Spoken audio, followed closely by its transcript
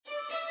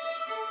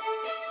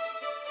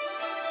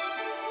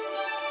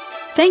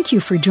Thank you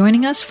for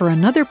joining us for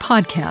another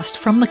podcast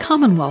from the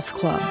Commonwealth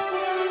Club.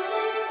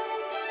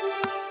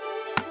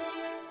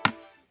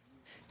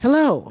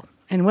 Hello,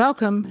 and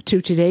welcome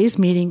to today's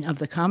meeting of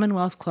the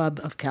Commonwealth Club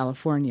of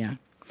California.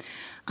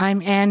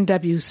 I'm Ann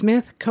W.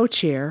 Smith,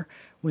 co-chair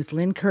with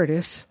Lynn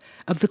Curtis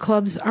of the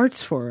club's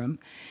Arts Forum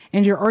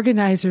and your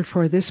organizer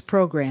for this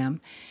program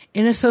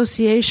in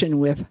association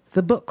with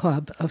the Book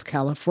Club of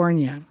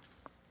California.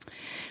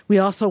 We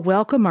also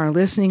welcome our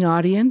listening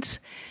audience,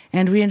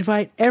 and we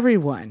invite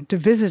everyone to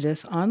visit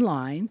us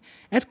online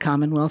at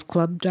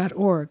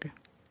commonwealthclub.org.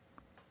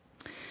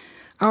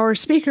 Our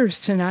speakers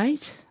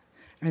tonight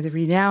are the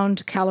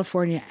renowned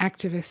California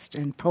activist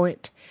and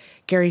poet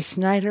Gary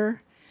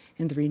Snyder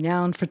and the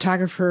renowned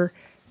photographer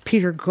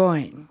Peter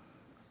Goin.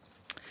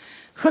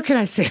 What can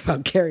I say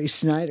about Gary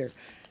Snyder?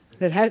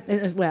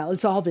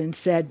 It's all been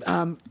said.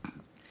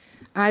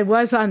 I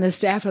was on the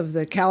staff of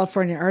the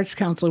California Arts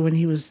Council when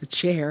he was the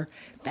chair,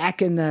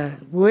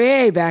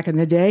 way back in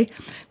the day,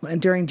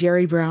 during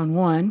Jerry Brown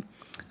 1.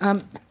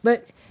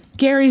 But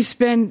Gary's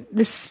been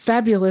this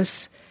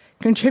fabulous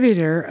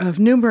contributor of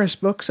numerous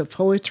books of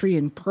poetry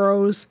and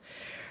prose,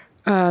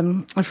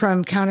 from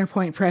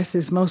Counterpoint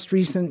Press's most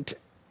recent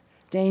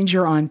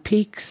Danger on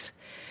Peaks.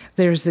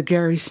 There's the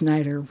Gary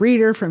Snyder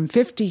Reader from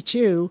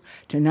 1952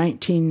 to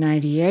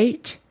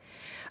 1998.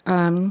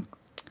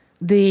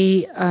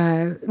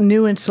 The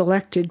new and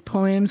selected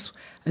poems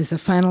as a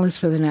finalist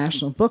for the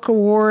National Book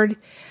Award.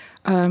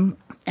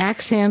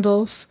 Axe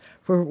Handles,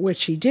 for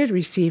which he did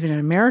receive an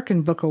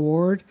American Book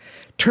Award.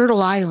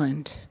 Turtle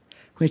Island,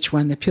 which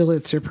won the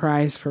Pulitzer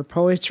Prize for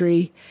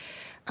Poetry.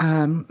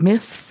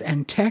 Myths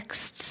and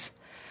Texts,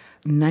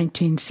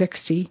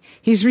 1960.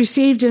 He's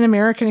received an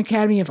American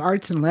Academy of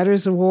Arts and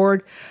Letters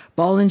Award,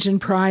 Bollingen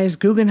Prize,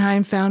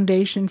 Guggenheim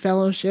Foundation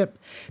Fellowship,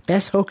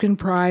 Bess Hoken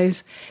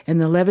Prize,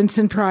 and the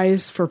Levinson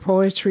Prize for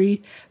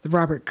Poetry, the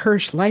Robert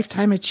Kirsch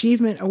Lifetime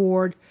Achievement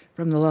Award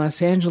from the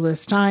Los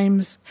Angeles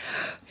Times,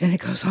 and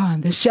it goes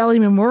on, the Shelley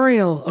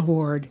Memorial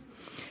Award.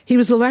 He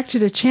was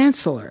elected a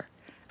Chancellor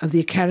of the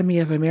Academy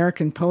of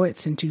American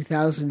Poets in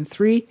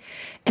 2003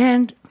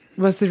 and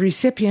was the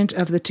recipient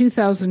of the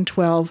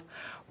 2012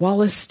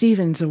 Wallace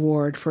Stevens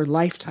Award for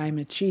Lifetime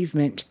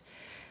Achievement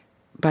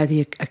by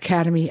the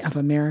Academy of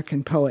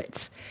American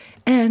Poets.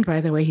 And, by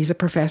the way, he's a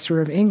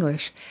professor of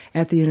English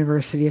at the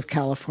University of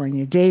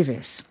California,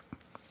 Davis.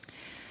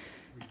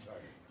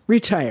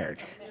 Retired.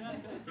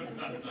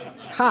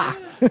 Ha!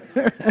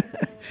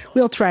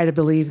 We'll try to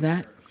believe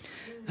that.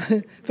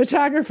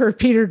 Photographer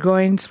Peter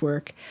Goin's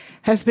work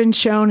has been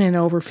shown in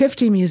over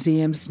 50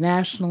 museums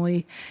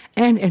nationally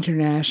and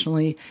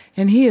internationally,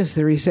 and he is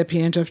the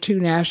recipient of 2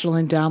 National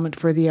Endowment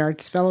for the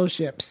Arts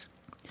fellowships.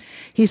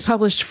 He's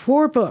published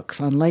 4 books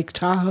on Lake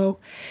Tahoe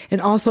and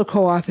also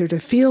co-authored a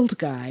field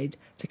guide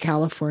to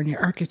California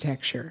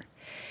architecture.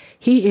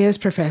 He is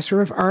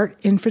professor of art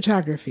in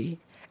photography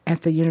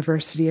at the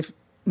University of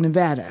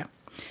Nevada.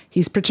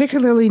 He's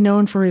particularly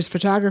known for his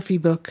photography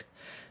book,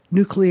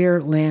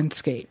 Nuclear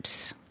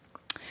Landscapes.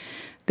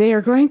 They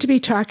are going to be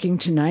talking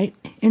tonight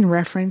in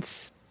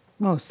reference,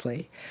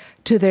 mostly,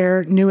 to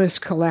their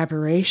newest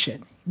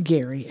collaboration,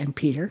 Gary and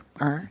Peter,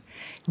 are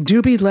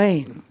Doobie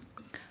Lane,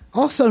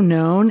 also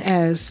known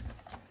as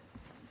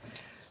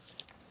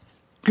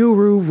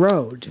Guru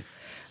Road,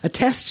 a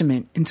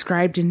testament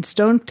inscribed in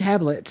stone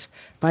tablets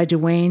by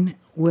Dwayne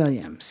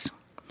Williams.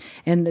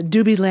 And the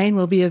Doobie Lane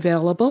will be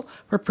available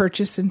for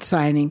purchase and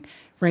signing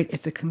right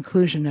at the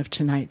conclusion of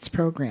tonight's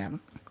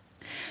program.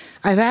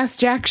 I've asked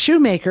Jack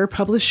Shoemaker,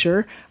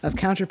 publisher of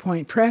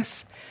Counterpoint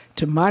Press,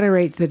 to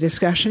moderate the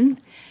discussion,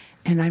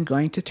 and I'm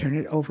going to turn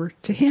it over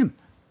to him.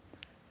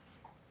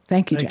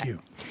 Thank you, Jack. Thank you.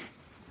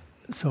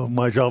 So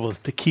my job is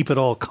to keep it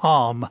all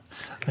calm,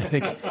 I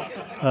think.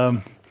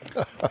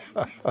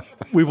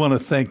 We want to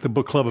thank the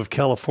Book Club of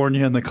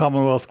California and the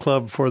Commonwealth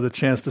Club for the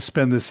chance to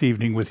spend this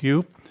evening with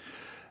you.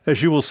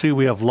 As you will see,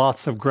 we have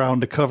lots of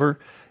ground to cover,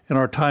 and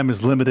our time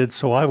is limited,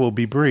 so I will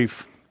be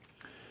brief.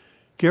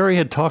 Gary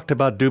had talked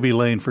about Doobie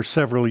Lane for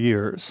several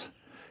years.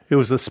 It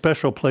was a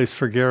special place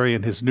for Gary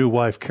and his new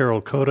wife, Carol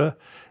Cota,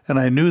 and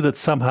I knew that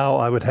somehow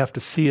I would have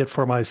to see it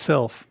for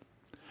myself.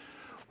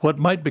 What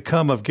might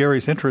become of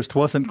Gary's interest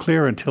wasn't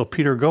clear until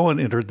Peter Goin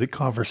entered the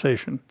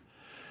conversation.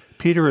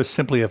 Peter is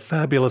simply a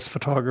fabulous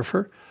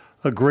photographer,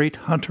 a great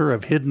hunter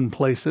of hidden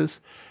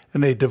places,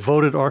 and a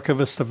devoted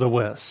archivist of the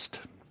West.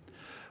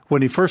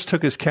 When he first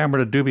took his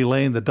camera to Doobie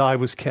Lane, the die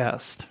was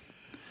cast.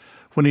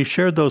 When he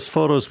shared those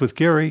photos with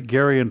Gary,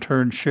 Gary in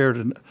turn shared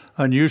an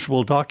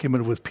unusual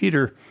document with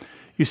Peter.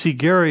 You see,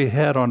 Gary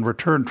had, on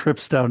return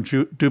trips down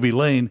Doobie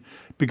Lane,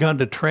 begun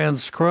to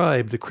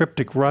transcribe the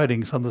cryptic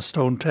writings on the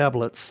stone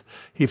tablets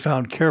he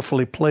found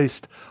carefully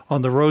placed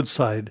on the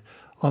roadside,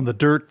 on the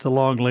dirt the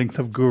long length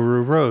of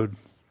Guru Road.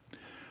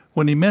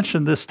 When he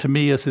mentioned this to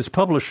me as his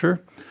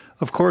publisher,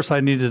 of course I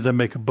needed to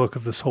make a book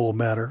of this whole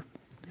matter.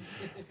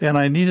 And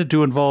I needed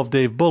to involve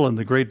Dave Bullen,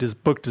 the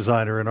great book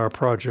designer, in our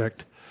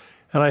project.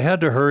 And I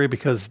had to hurry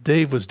because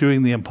Dave was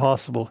doing the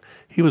impossible.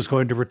 He was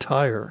going to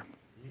retire.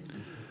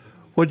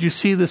 What you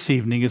see this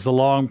evening is the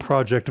long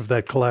project of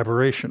that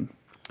collaboration.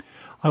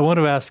 I want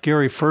to ask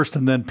Gary first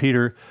and then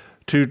Peter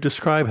to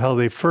describe how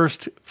they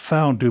first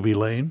found Doobie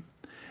Lane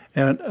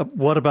and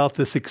what about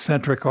this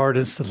eccentric art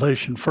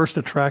installation first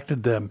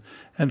attracted them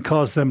and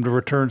caused them to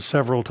return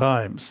several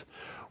times.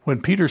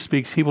 When Peter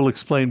speaks, he will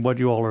explain what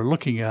you all are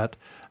looking at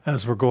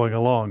as we're going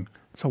along.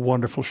 It's a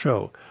wonderful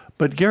show.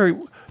 But Gary,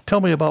 tell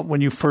me about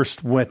when you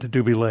first went to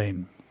Doobie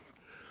Lane.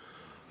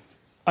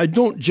 I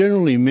don't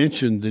generally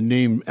mention the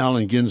name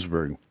Allen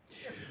Ginsberg.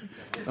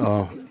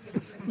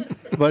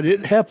 But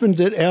it happened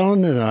that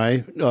Alan and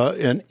I,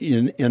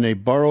 in a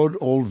borrowed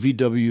old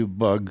VW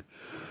Bug,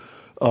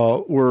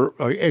 were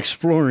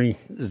exploring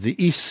the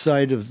east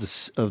side of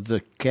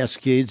the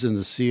Cascades and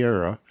the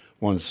Sierra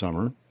one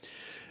summer,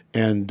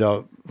 and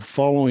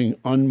following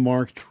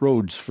unmarked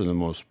roads for the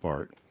most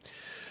part,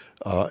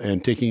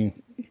 and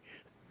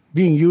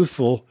being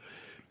youthful,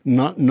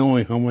 not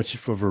knowing how much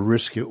of a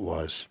risk it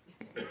was.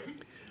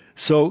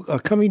 So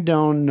coming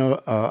down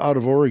out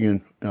of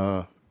Oregon.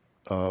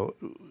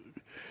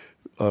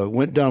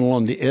 Went down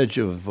along the edge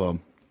of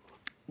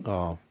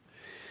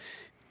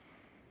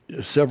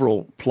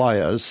several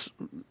playas.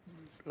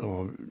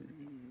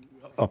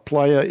 A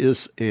playa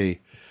is a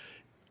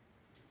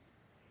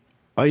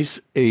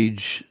ice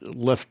age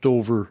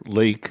leftover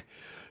lake,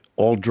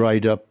 all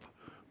dried up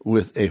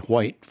with a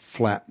white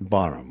flat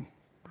bottom,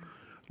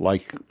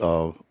 like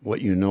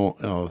what you know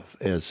of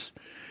as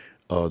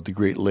the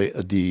Great Lake,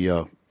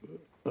 the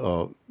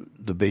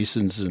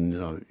basins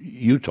in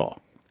Utah.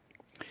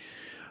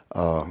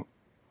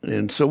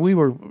 And so we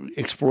were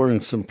exploring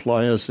some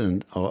playas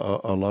and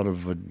a lot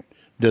of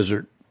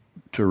desert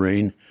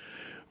terrain,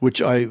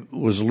 which I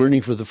was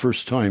learning for the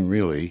first time,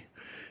 really,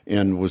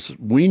 and was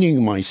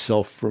weaning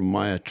myself from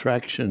my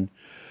attraction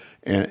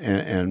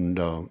and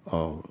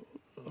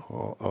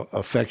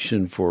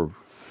affection for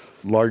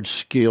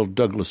large-scale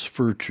Douglas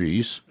fir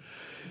trees,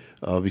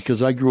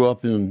 because I grew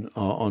up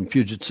on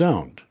Puget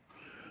Sound,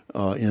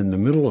 in the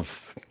middle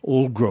of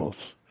old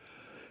growth,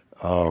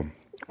 or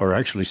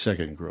actually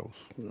second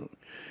growth.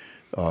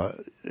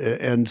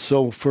 And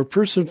so for a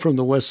person from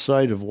the west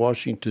side of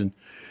Washington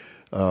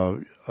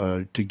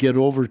to get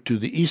over to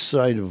the east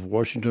side of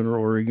Washington or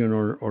Oregon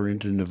or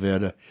into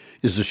Nevada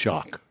is a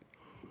shock.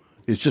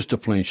 It's just a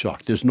plain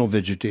shock. There's no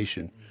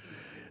vegetation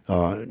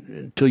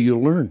until you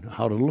learn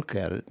how to look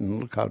at it and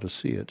look how to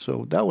see it.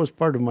 So that was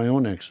part of my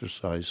own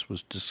exercise,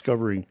 was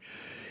discovering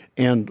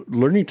and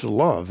learning to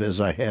love, as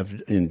I have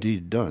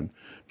indeed done,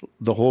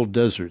 the whole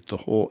desert, the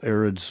whole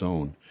arid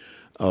zone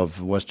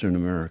of Western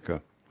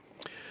America.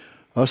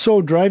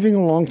 So driving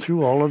along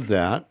through all of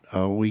that,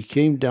 we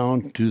came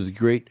down to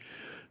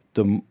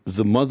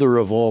the mother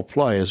of all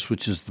playas,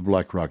 which is the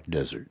Black Rock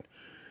Desert,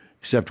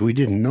 except we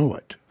didn't know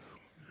it.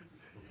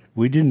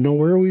 We didn't know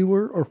where we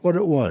were or what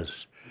it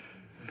was.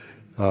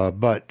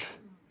 But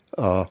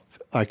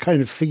I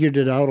kind of figured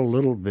it out a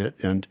little bit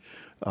and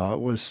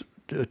was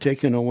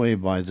taken away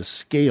by the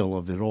scale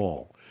of it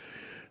all.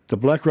 The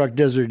Black Rock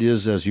Desert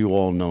is, as you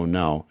all know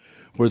now,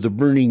 where the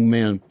Burning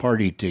Man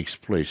party takes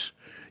place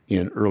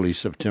in early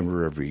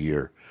September every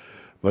year.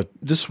 But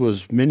this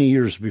was many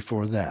years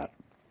before that.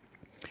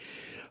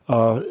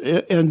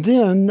 And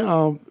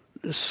then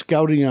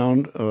scouting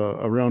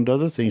around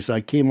other things,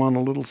 I came on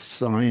a little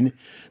sign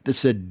that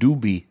said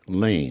Doobie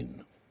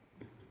Lane.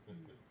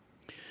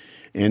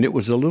 And it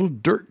was a little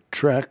dirt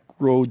track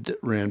road that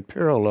ran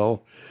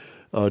parallel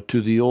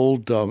to the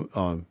old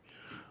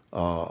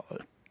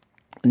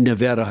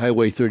Nevada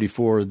Highway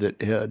 34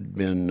 that had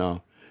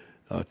been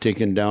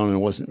taken down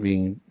and wasn't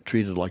being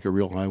treated like a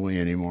real highway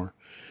anymore.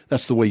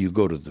 That's the way you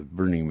go to the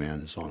Burning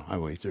Man, is on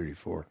Highway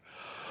 34.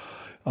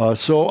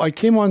 So I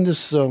came on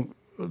this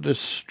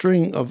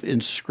string of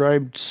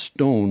inscribed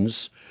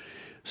stones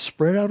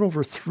spread out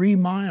over 3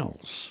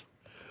 miles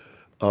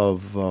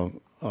of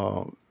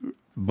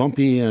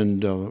bumpy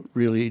and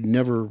really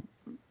never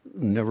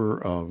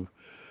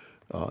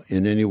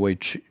in any way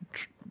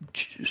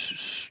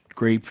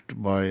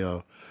scraped by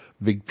a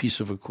big piece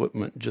of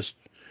equipment, just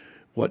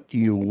what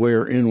you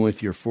wear in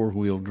with your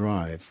four-wheel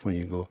drive when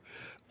you go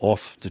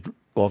off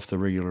the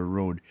regular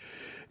road.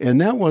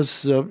 And that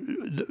was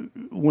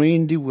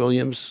Wayne D.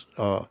 Williams'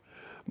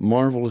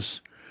 marvelous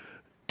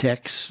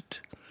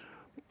text,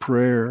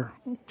 prayer,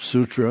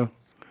 sutra,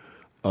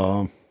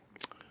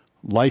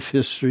 life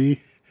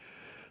history,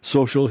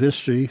 social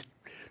history,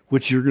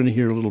 which you're going to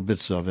hear little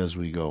bits of as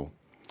we go.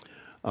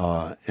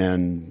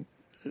 And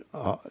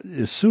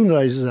as soon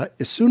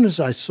as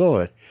I saw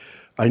it,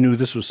 I knew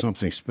this was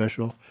something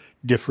special,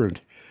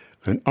 different,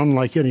 and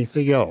unlike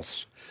anything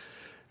else.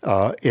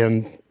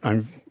 And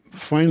I'm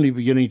finally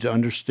beginning to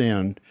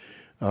understand,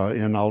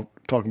 and I'll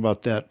talk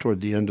about that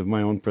toward the end of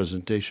my own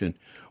presentation,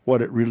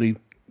 what it really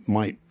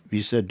might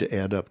be said to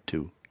add up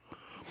to.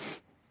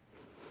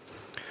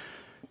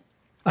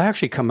 I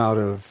actually come out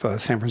of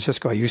San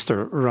Francisco. I used to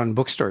run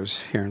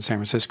bookstores here in San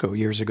Francisco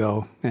years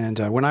ago. And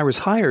when I was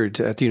hired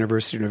at the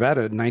University of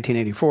Nevada in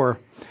 1984,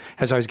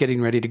 as I was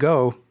getting ready to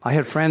go, I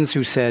had friends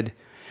who said,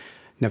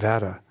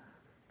 Nevada.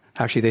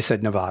 Actually, they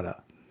said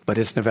Nevada, but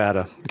it's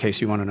Nevada, in case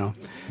you want to know.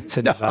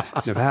 Said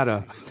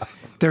Nevada.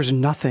 There's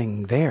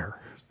nothing there.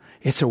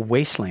 It's a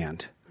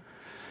wasteland.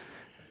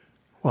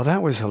 Well,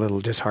 that was a little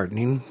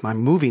disheartening. I'm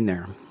moving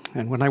there.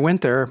 And when I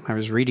went there, I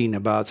was reading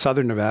about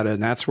Southern Nevada,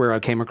 and that's where I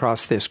came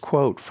across this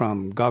quote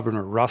from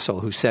Governor Russell,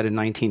 who said in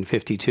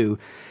 1952,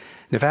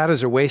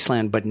 "Nevada's a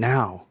wasteland, but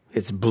now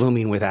it's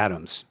blooming with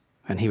atoms."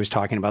 And he was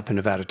talking about the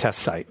Nevada test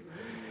site.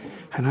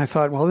 And I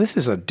thought, well, this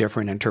is a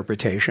different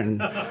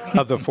interpretation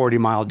of the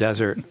 40-mile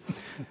desert.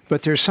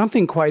 But there's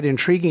something quite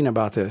intriguing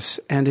about this.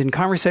 And in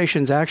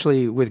conversations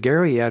actually with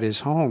Gary at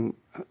his home,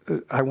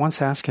 I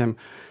once asked him,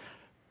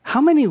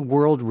 how many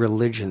world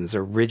religions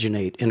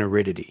originate in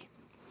aridity?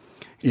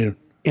 Yeah.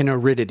 In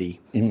aridity,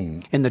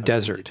 in the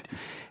desert.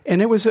 And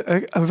it was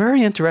a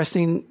very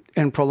interesting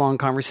and prolonged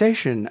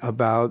conversation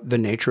about the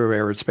nature of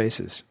arid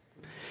spaces.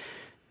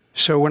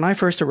 So when I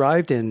first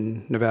arrived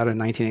in Nevada in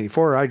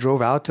 1984, I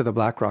drove out to the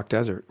Black Rock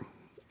Desert.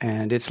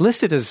 And it's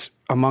listed as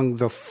among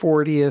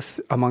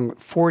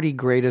 40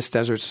 greatest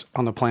deserts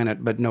on the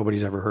planet, but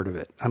nobody's ever heard of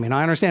it. I mean,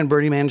 I understand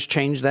Burning Man's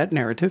changed that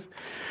narrative.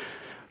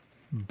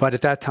 But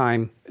at that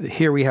time,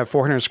 here we have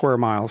 400 square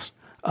miles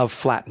of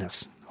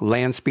flatness.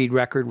 Land speed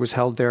record was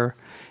held there,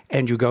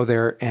 and you go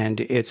there, and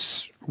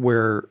it's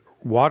where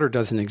water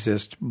doesn't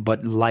exist,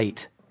 but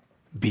light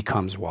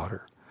becomes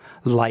water.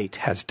 Light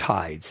has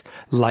tides.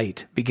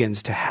 Light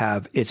begins to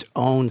have its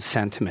own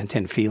sentiment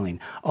and feeling,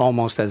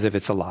 almost as if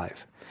it's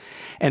alive.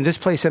 And this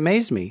place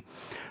amazed me.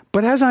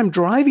 But as I'm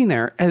driving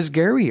there, as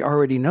Gary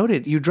already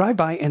noted, you drive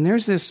by, and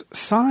there's this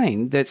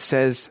sign that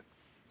says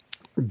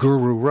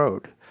Guru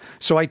Road.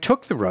 So I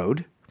took the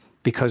road,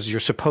 because you're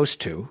supposed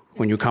to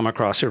when you come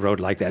across a road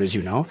like that, as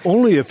you know.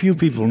 Only a few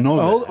people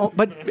know that.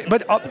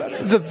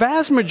 But the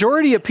vast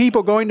majority of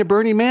people going to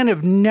Burning Man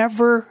have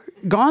never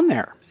gone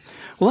there.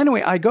 Well,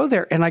 anyway, I go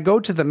there, and I go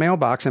to the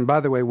mailbox, and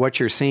by the way, what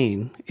you're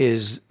seeing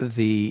is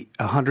the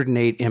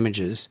 108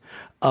 images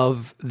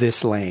of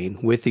this lane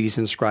with these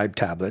inscribed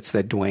tablets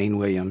that Dwayne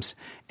Williams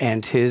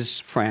and his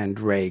friend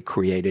Ray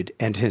created,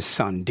 and his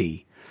son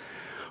Dee.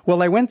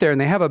 Well, I went there, and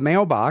they have a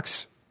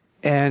mailbox,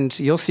 and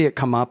you'll see it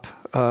come up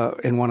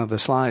in one of the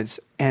slides.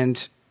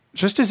 And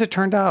just as it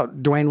turned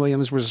out, Dwayne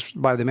Williams was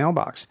by the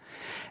mailbox.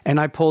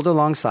 And I pulled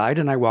alongside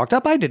and I walked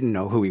up. I didn't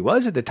know who he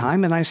was at the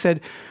time. And I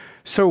said,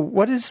 "So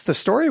what is the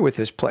story with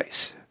this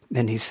place?"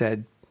 And he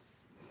said,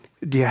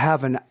 "Do you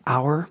have an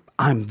hour?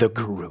 I'm the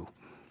guru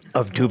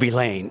of Doobie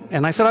Lane."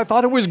 And I said, "I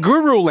thought it was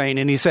Guru Lane."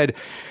 And he said,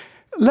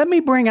 "Let me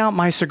bring out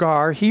my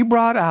cigar." He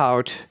brought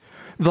out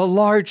the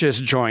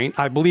largest joint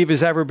I believe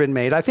has ever been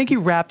made. I think he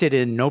wrapped it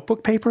in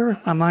notebook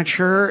paper. I'm not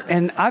sure.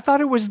 And I thought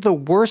it was the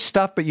worst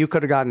stuff, but you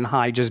could have gotten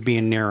high just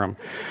being near him.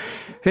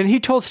 And he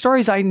told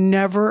stories I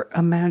never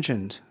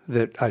imagined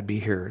that I'd be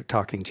here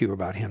talking to you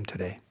about him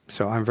today.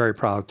 So I'm very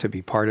proud to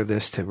be part of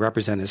this, to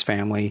represent his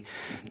family,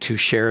 to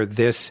share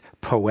this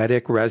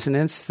poetic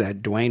resonance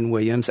that Dwayne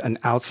Williams, an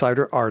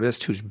outsider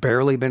artist who's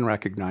barely been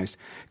recognized,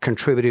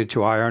 contributed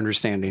to our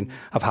understanding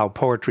of how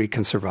poetry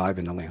can survive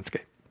in the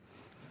landscape.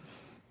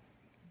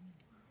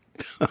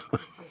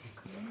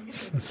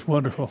 That's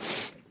wonderful.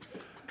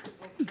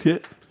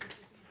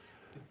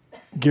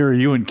 Gary,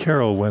 you and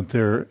Carol went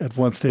there at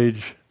one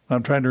stage.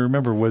 I'm trying to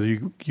remember whether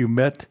you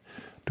met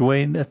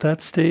Dwayne at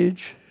that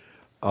stage.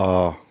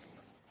 I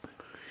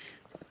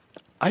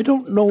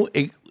don't know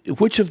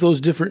which of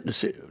those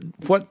different,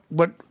 what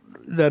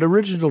that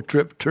original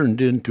trip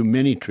turned into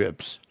many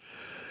trips,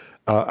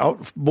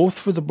 out both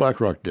for the Black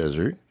Rock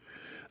Desert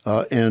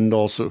and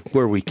also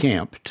where we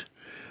camped,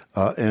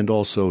 and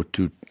also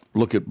to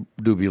look at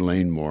Doobie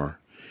Lane more.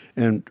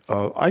 And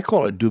I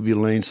call it Doobie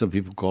Lane. Some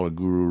people call it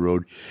Guru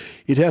Road.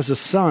 It has a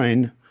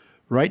sign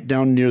right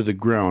down near the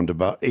ground,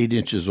 about 8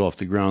 inches off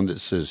the ground, that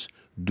says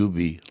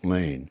Doobie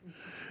Lane.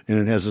 And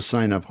it has a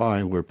sign up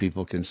high where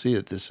people can see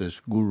it that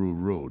says Guru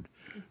Road.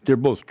 They're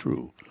both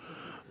true.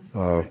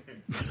 And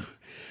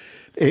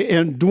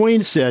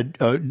Dwayne said,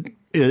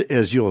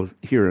 as you'll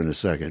hear in a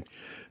second,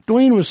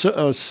 Dwayne was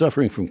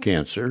suffering from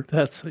cancer.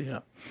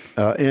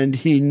 And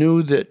he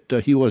knew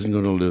that he wasn't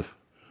going to live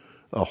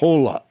a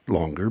whole lot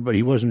longer, but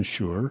he wasn't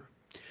sure.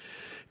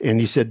 And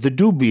he said, the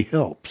doobie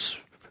helps,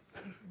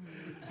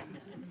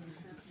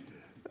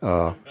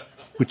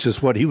 which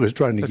is what he was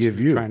trying to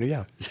give you.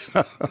 And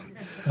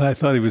I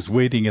thought he was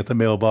waiting at the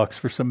mailbox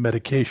for some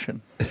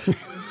medication.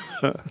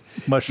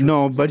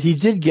 No, but he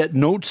did get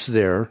notes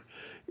there.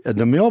 And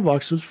the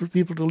mailbox was for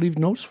people to leave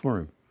notes for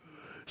him.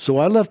 So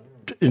I left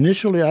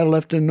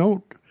a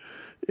note,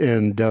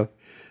 and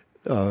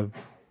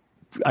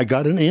I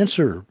got an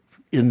answer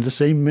in the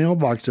same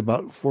mailbox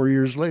about 4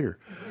 years later.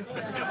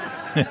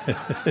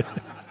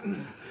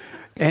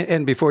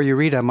 And before you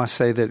read, I must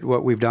say that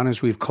what we've done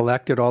is we've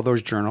collected all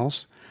those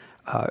journals,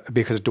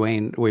 because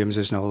Dwayne Williams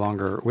is no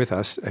longer with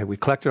us. We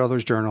collected all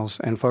those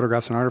journals and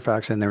photographs and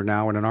artifacts, and they're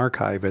now in an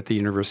archive at the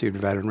University of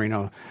Nevada in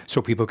Reno,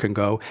 so people can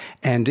go.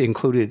 And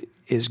included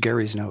is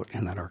Gary's note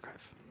in that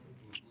archive.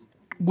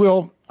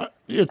 Well,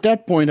 at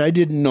that point, I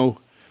didn't know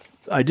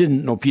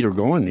Peter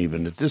Goen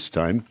even at this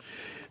time,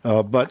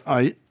 but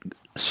I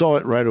saw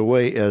it right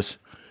away as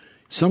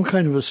some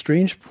kind of a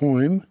strange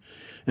poem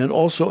and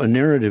also a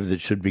narrative that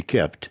should be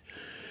kept.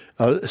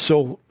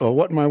 So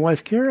what my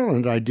wife Carol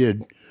and I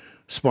did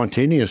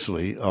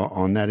spontaneously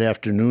on that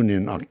afternoon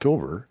in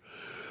October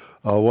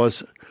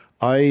was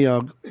I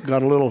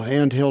got a little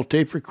handheld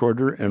tape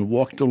recorder and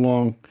walked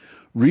along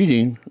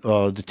reading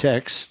the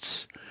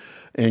texts,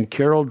 and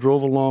Carol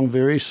drove along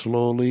very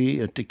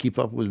slowly to keep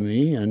up with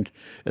me, and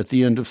at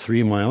the end of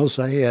 3 miles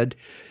I had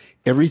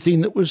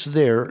everything that was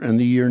there in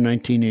the year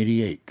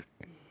 1988.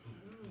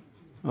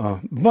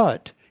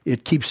 But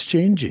it keeps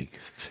changing.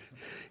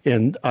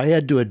 And I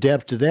had to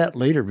adapt to that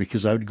later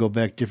because I would go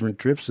back different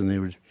trips and there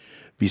would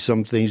be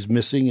some things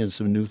missing and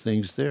some new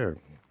things there.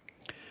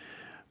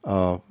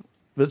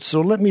 But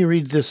so let me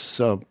read this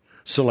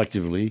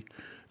selectively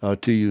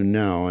to you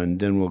now, and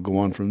then we'll go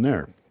on from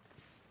there.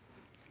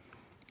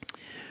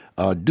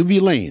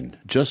 Doobie Lane,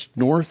 just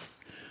north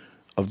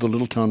of the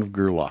little town of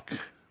Gerlach,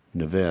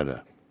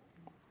 Nevada.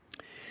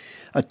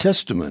 A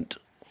testament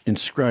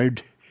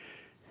inscribed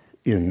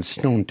in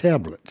stone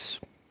tablets.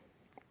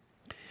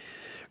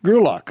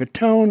 Gerlach, a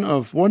town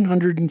of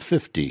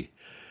 150,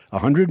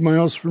 100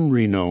 miles from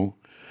Reno,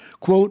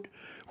 quote,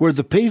 where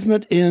the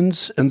pavement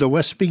ends and the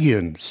west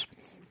begins.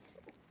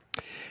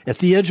 At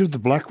the edge of the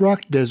Black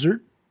Rock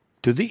Desert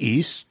to the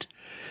east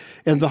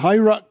and the High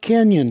Rock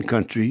Canyon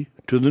country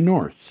to the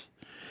north.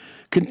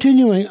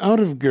 Continuing out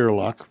of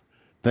Gerlach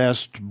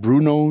past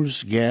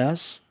Bruno's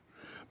Gas,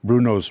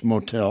 Bruno's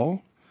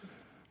Motel,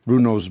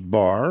 Bruno's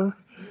Bar,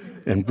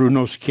 and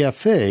Bruno's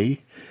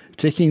Cafe,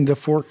 taking the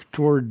fork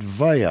toward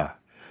Vaya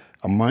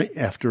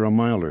after a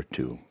mile or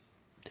two.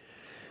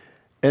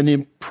 An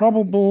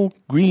improbable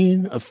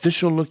green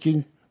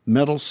official-looking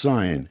metal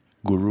sign,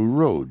 Guru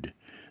Road,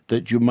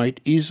 that you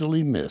might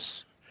easily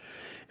miss,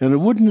 and a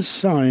wooden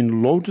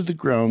sign low to the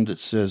ground that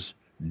says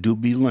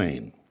Doobie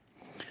Lane,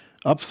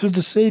 up through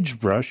the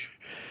sagebrush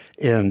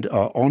and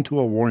onto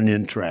a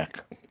worn-in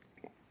track.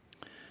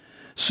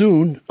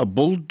 Soon, a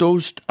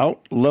bulldozed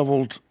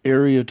out-leveled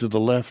area to the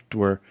left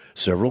where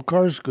several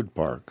cars could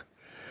park,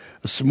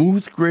 a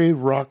smooth gray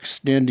rock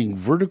standing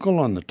vertical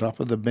on the top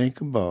of the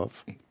bank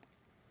above,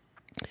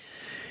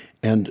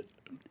 and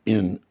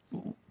in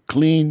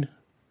clean,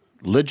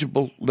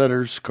 legible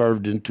letters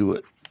carved into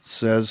it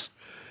says,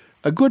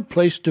 "A good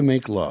place to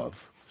make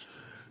love."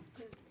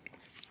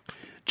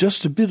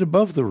 Just a bit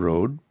above the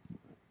road,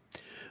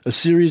 a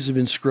series of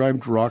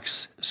inscribed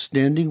rocks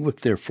standing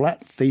with their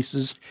flat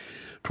faces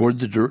toward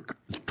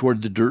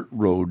the dirt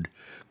road,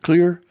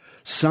 clear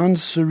sans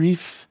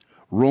serif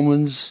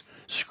Romans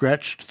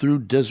scratched through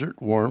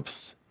desert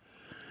warmth,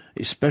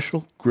 a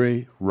special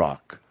gray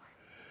rock.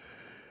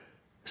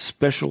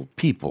 Special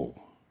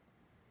people,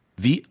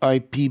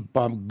 VIP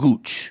Bob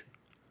Gooch.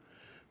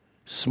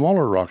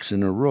 Smaller rocks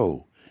in a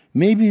row.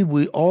 Maybe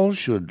we all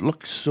should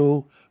look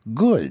so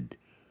good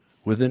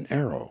with an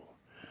arrow,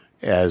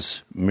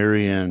 as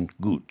Marianne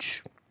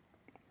Gooch.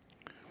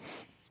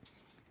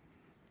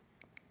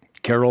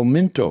 Carol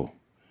Minto,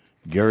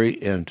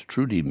 Gary and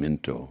Trudy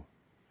Minto.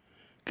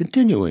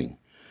 Continuing,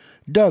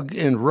 Doug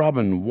and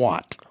Robin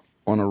Watt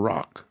on a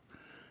rock.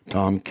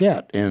 Tom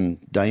Cat and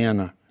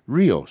Diana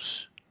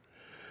Rios.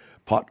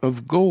 Pot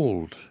of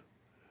Gold.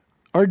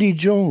 R.D.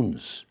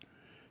 Jones.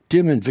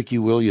 Tim and Vicki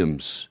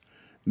Williams.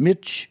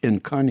 Mitch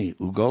and Connie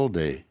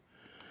Ugalde.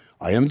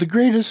 I am the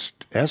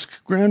greatest.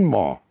 Ask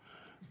Grandma.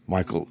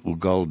 Michael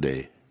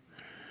Ugalde.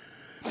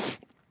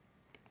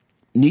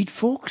 Neat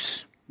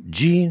folks.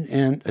 Jean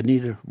and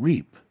Anita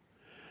Reap.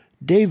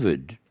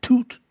 David,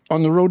 Toot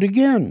on the road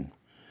again.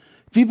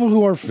 People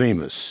who are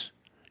famous.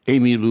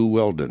 Amy Lou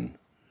Weldon.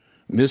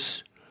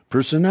 Miss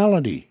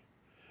Personality.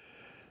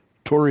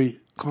 Tori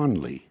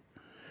Conley.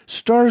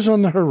 Stars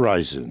on the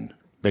horizon.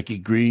 Becky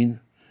Green.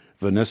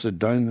 Vanessa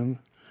Dynam.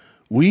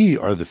 We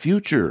are the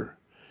future.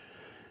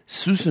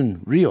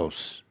 Susan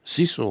Rios.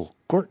 Cecil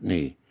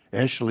Courtney.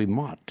 Ashley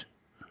Mott.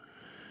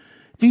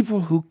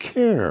 People who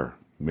care.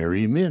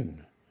 Mary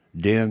Min.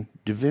 Dan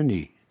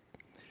Deviney.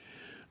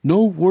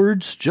 No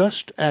words,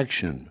 just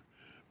action.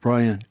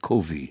 Brian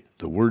Covey.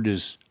 The word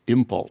is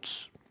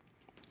impulse.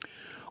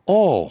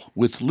 All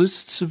with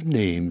lists of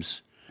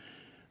names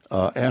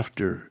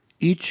after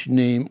each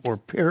name or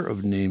pair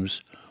of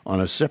names on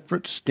a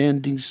separate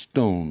standing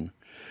stone,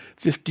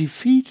 50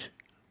 feet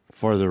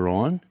farther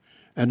on,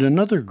 and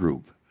another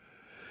group.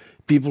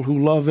 People who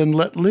love and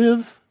let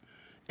live.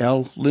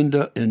 Al,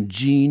 Linda, and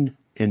Jean,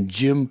 and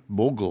Jim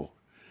Bogle.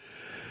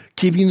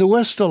 Keeping the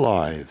West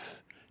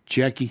alive.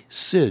 Jackie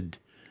Sid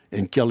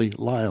and Kelly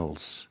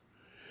Lyles.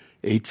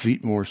 8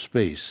 feet more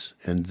space.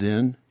 And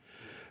then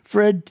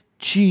Fred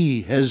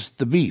Chee has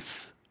the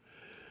beef.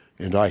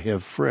 And I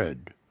have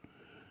Fred.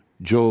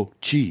 Joe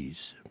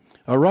Cheese.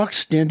 A rock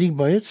standing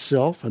by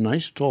itself, a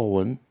nice tall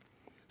one,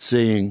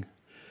 saying,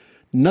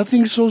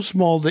 nothing so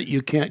small that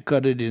you can't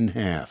cut it in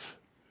half.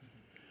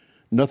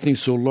 Nothing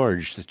so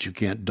large that you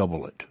can't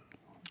double it.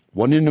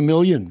 1 in a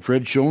million,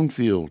 Fred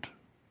Schoenfield.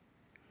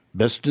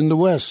 Best in the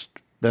West,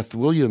 Beth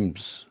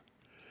Williams.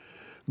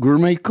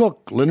 Gourmet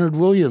Cook, Leonard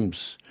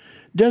Williams.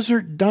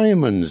 Desert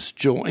Diamonds,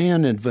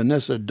 Joanne and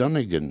Vanessa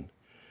Dunnigan.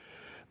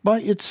 By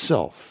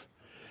itself.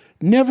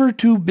 Never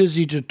too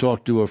busy to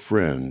talk to a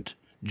friend,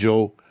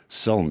 Joe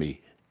Selmy.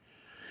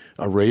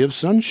 A Ray of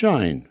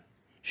Sunshine,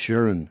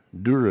 Sharon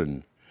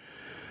Duran.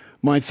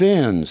 My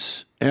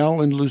fans,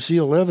 Al and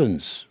Lucille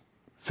Evans,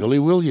 Philly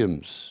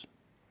Williams.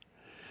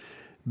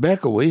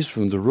 Back a ways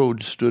from the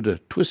road stood a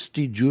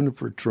twisty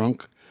juniper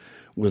trunk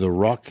with a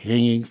rock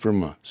hanging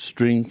from a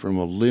string from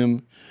a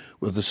limb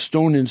with a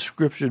stone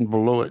inscription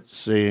below it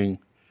saying,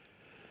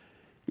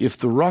 "If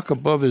the rock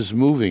above is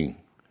moving,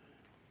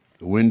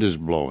 the wind is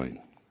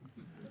blowing.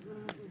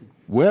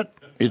 Wet,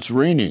 it's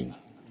raining.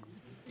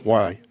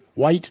 Why,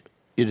 white,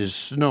 it is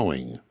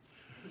snowing.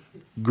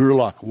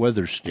 Gerlach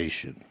Weather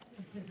Station."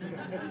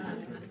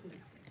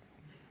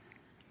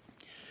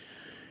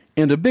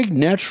 And a big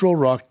natural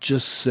rock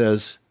just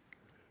says,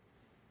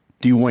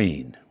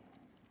 Dwayne.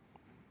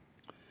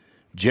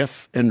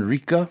 Jeff and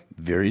Rika,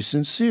 very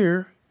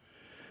sincere.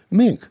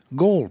 Mink,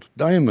 gold,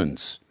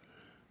 diamonds.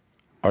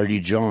 Artie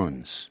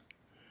Johns.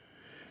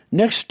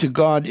 Next to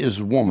God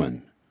is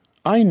woman.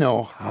 I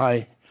know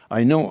I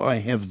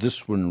have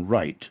this one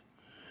right.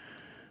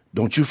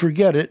 Don't you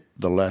forget it,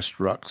 the last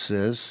rock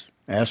says.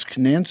 Ask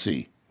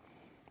Nancy.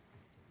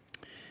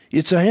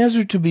 It's a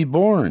hazard to be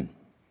born.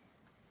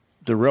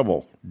 The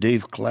rebel,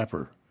 Dave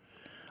Clapper.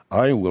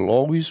 I will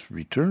always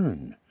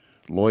return.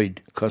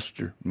 Lloyd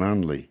Custer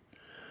Manley.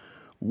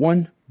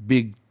 One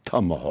big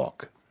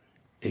tomahawk,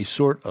 a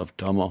sort of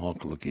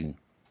tomahawk-looking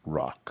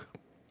rock.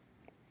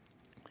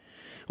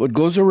 What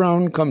goes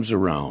around comes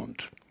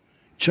around.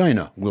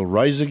 China will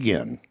rise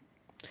again.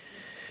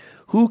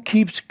 Who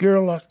keeps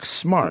Gerlach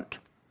smart?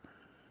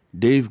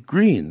 Dave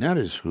Green, that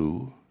is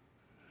who.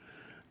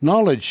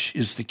 Knowledge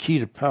is the key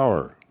to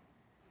power.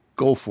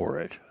 Go for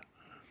it.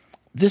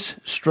 This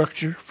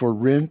structure for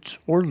rent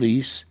or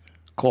lease,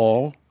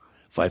 call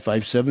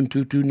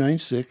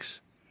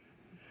 557-2296.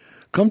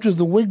 Come to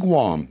the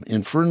Wigwam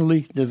in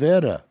Fernley,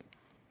 Nevada.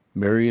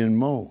 Mary and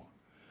Mo.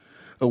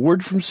 A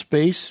word from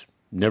space,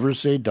 never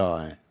say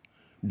die.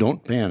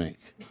 Don't panic.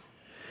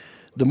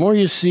 The more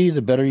you see,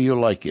 the better you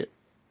like it.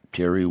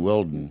 Terry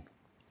Weldon.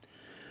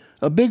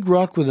 A big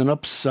rock with an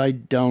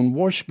upside-down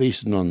wash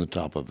basin on the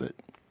top of it.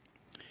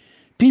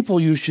 People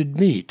you should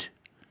meet.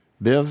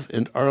 Bev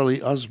and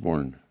Arlie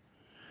Osborne.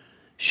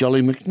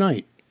 Shelley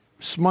McKnight.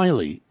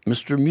 Smiley,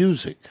 Mr.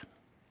 Music.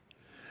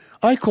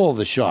 I call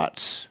the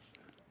shots.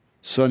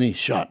 Sonny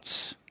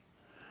Shots.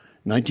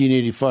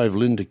 1985,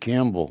 Linda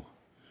Campbell.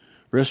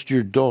 Rest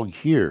your dog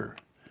here,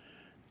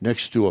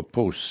 next to a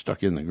post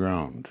stuck in the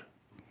ground.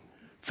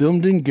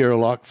 Filmed in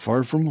Gerlach,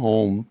 Far From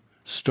Home,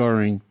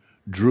 starring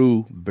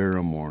Drew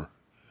Barrymore.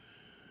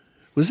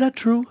 Was that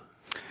true?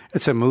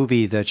 It's a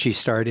movie that she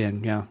starred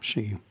in. Yeah,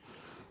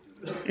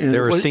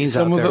 there were scenes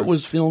out there. Some of it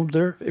was filmed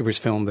there? It was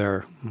filmed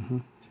there. Mm-hmm.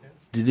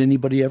 Did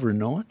anybody ever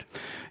know it?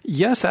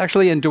 Yes,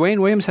 actually, and Dwayne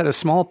Williams had a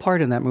small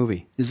part in that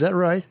movie. Is that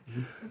right?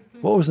 Mm-hmm.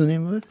 What was the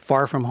name of it?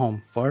 Far From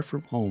Home. Far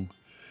From Home.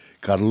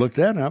 Got to look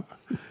that up.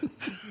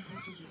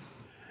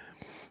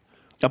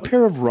 A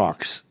pair of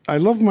rocks. I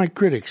love my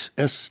critics,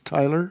 S.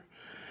 Tyler.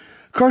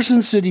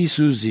 Carson City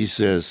Susie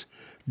says,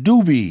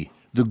 Doobie,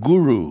 the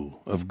guru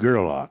of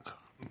Gerlach.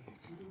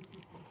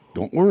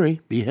 Don't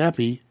worry, be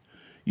happy.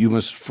 You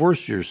must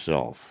force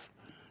yourself.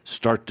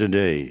 Start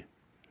today.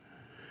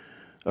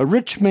 A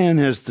rich man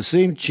has the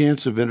same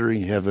chance of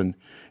entering heaven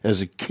as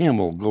a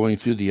camel going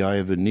through the eye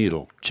of a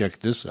needle.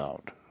 Check this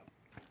out.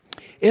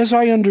 As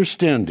I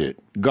understand it,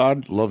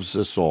 God loves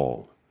us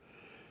all,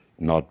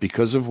 not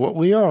because of what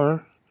we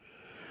are.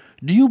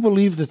 Do you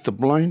believe that the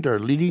blind are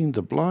leading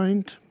the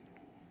blind?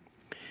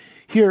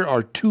 Here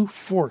are two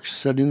forks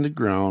set in the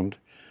ground,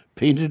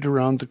 painted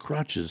around the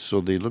crotches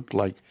so they look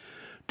like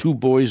two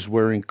boys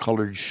wearing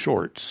colored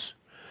shorts.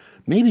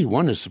 Maybe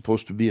one is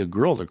supposed to be a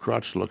girl. The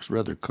crotch looks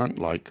rather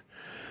cunt-like.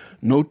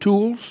 No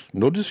tools,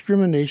 no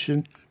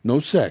discrimination, no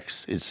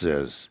sex, it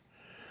says.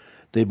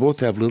 They both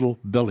have little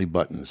belly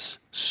buttons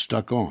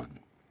stuck on.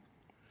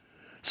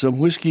 Some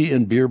whiskey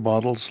and beer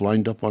bottles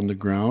lined up on the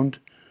ground.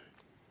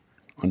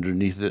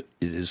 Underneath it,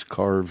 it is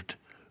carved,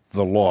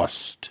 The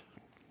Lost.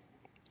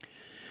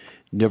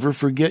 Never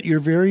forget you're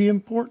very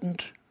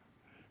important.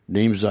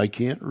 Names I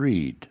can't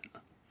read.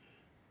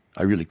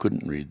 I really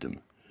couldn't read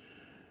them.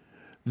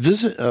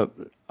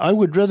 I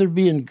would rather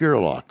be in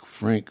Gerlach,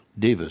 Frank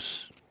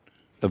Davis.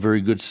 A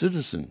very good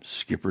citizen,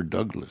 Skipper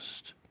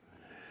Douglas.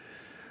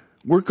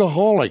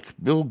 Workaholic,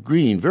 Bill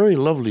Green. Very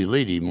lovely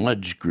lady,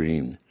 Mudge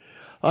Green.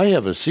 I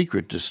have a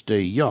secret to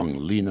stay young,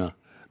 Lena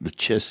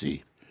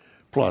Lucchesi.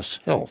 Plus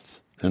health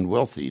and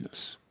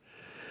wealthiness.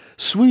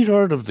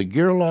 Sweetheart of the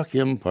Gerlach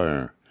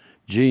Empire,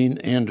 Jane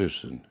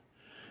Anderson.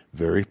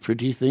 Very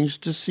pretty things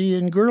to see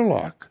in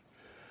Gerlach,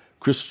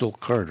 Crystal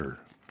Carter.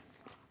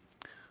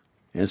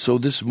 And so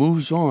this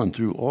moves on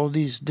through all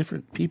these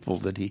different people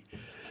that he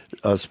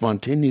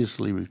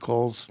spontaneously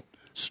recalls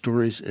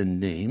stories and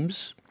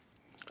names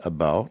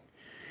about.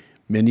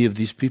 Many of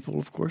these people,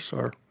 of course,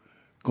 are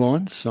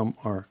gone. Some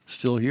are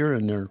still here,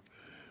 and they're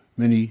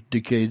many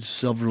decades,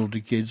 several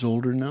decades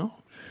older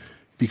now,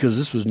 because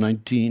this was in the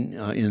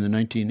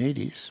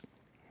 1980s.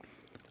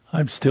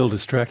 I'm still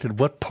distracted.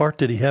 What part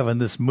did he have in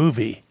this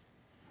movie?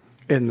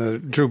 In the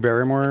Drew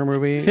Barrymore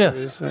movie? Yeah.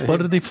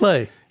 What did he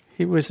play?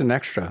 He was an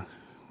extra.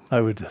 I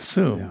would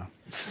assume.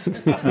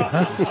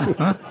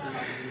 Yeah.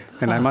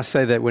 And I must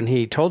say that when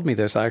he told me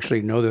this, I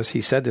actually know this, he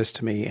said this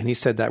to me, and he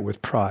said that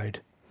with pride.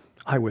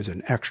 I was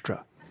an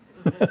extra.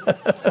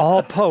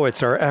 All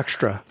poets are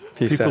extra,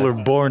 he said. People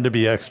are born to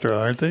be extra,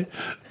 aren't they?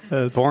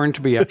 Born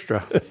to be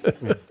extra.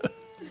 Yeah.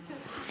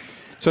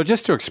 So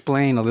just to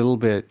explain a little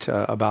bit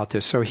about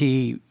this, so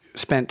he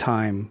spent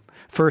time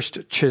first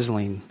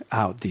chiseling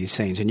out these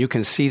things, and you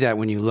can see that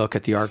when you look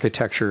at the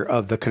architecture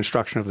of the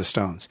construction of the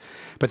stones.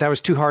 But that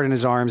was too hard on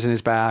his arms and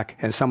his back,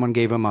 and someone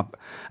gave him a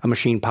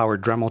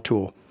machine-powered Dremel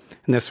tool,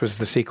 and this was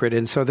the secret.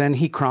 And so then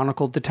he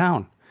chronicled the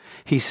town.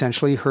 He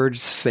essentially heard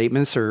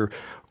statements or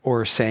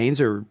sayings,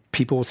 or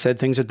people said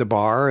things at the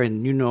bar,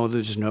 and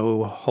there's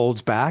no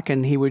holds back,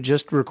 and he would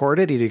just record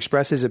it. He'd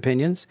express his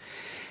opinions.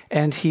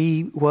 And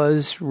he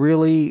was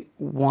really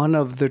one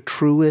of the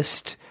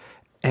truest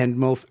and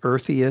most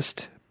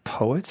earthiest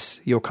poets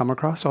you'll come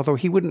across, although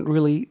he wouldn't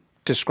really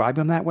describe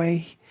him that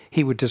way.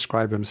 He would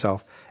describe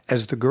himself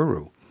as the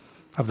guru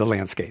of the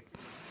landscape.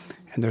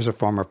 And there's a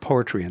form of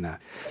poetry in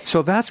that.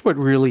 So that's what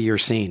really you're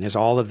seeing, is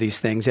all of these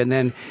things. And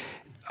then,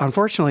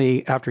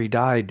 unfortunately, after he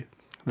died,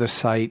 the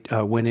site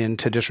went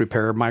into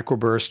disrepair.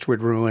 Microbursts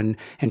would ruin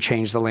and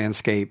change the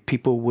landscape.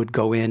 People would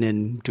go in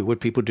and do what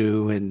people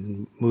do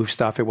and move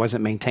stuff. It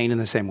wasn't maintained in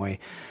the same way.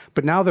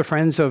 But now the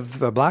Friends of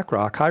Black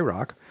Rock, High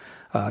Rock,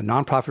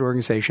 nonprofit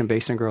organization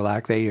based in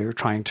Gerlach, they are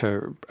trying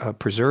to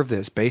preserve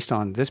this based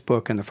on this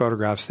book and the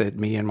photographs that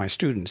me and my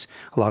students,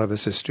 a lot of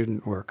this is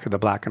student work, the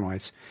black and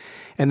whites.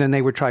 And then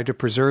they would try to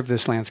preserve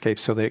this landscape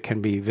so that it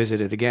can be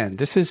visited again.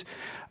 This is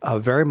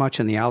very much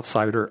in the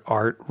outsider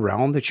art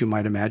realm that you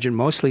might imagine,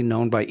 mostly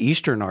known by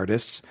Eastern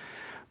artists.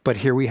 But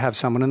here we have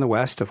someone in the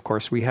West. Of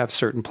course, we have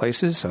certain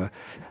places.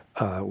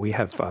 We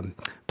have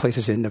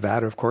places in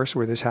Nevada, of course,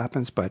 where this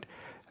happens. But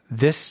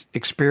this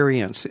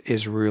experience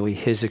is really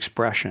his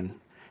expression,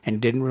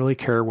 and didn't really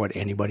care what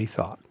anybody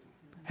thought.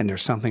 And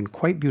there's something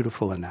quite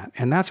beautiful in that.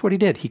 And that's what he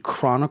did. He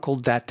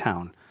chronicled that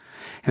town.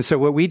 And so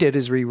what we did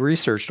is we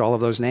researched all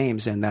of those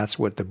names, and that's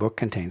what the book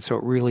contains. So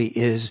it really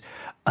is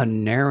a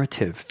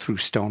narrative through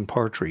stone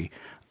poetry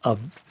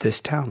of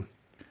this town.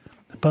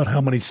 About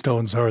how many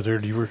stones are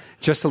there?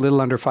 Just a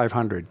little under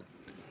 500.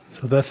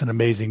 So that's an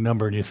amazing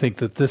number. And you think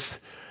that this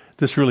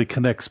really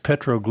connects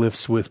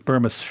petroglyphs with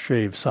Burma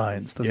shave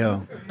signs,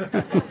 doesn't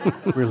it?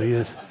 It really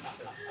is.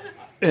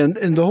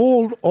 And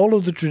all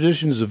of the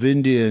traditions of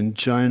India and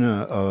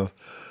China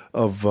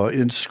of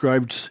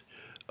inscribed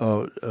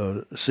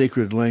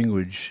sacred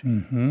language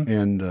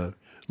and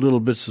little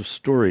bits of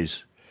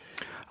stories.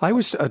 I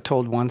was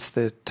told once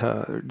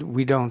that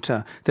we don't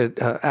that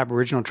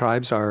Aboriginal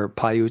tribes, are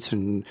Paiutes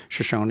and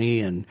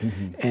Shoshone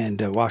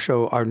and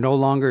Washoe, are no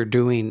longer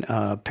doing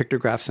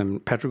pictographs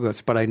and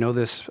petroglyphs. But I know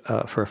this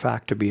for a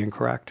fact to be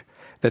incorrect.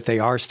 That they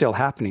are still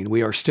happening.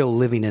 We are still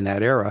living in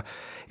that era.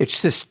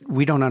 It's just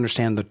we don't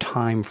understand the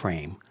time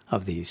frame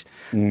of these,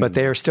 but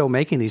they are still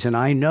making these. And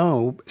I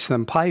know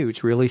some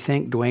Paiutes really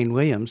think Dwayne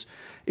Williams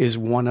is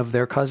one of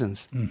their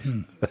cousins.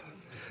 Mm-hmm.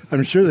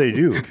 I'm sure they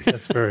do.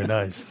 That's very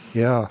nice.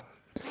 Yeah.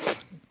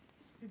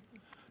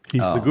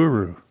 He's the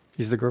guru.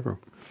 He's the guru.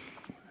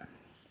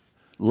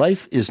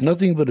 Life is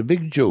nothing but a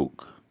big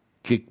joke.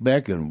 Kick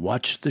back and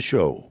watch the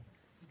show.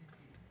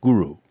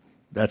 Guru.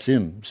 That's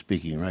him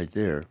speaking right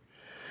there.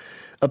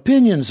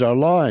 Opinions are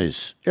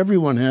lies.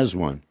 Everyone has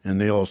one,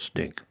 and they all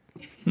stink.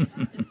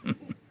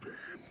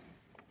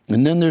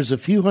 And then there's a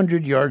few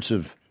hundred yards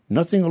of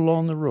nothing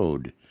along the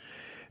road,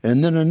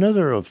 and then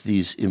another of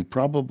these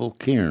improbable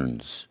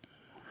cairns.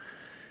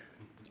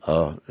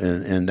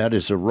 And that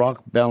is a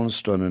rock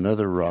balanced on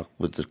another rock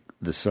with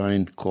the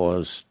sign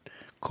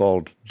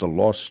called The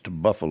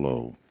Lost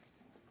Buffalo.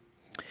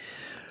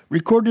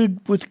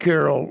 Recorded with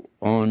Carol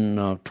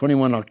on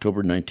 21 October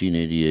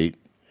 1988.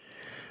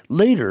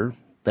 Later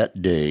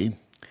that day,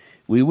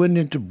 we went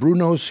into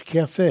Bruno's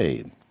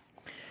Cafe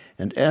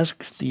and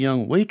asked the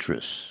young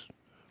waitress,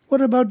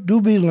 "What about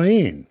Doobie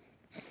Lane?"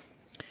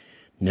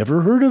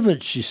 "Never heard of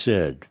it," she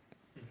said.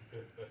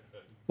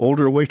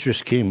 Older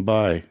waitress came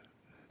by,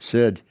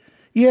 said,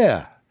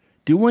 "Yeah,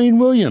 Dwayne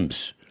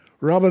Williams,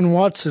 Robin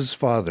Watts'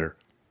 father."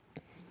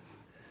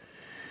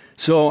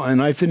 So, and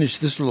I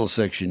finished this little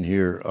section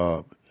here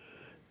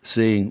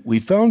saying, "We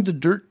found the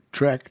dirt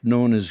track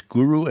known as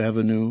Guru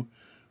Avenue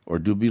or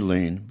Doobie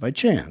Lane by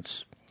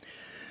chance.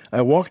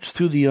 I walked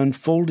through the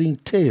unfolding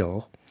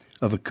tale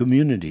of a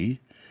community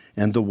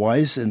and the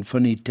wise and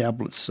funny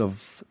tablets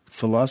of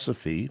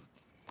philosophy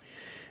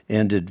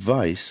and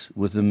advice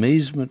with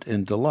amazement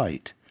and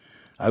delight.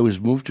 I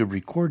was moved to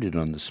record it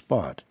on the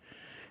spot,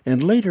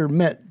 and later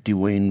met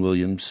Dwayne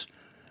Williams,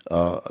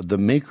 the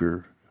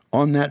maker,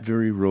 on that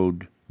very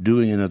road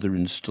doing another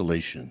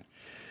installation.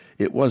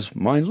 It was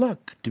my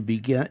luck to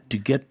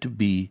get to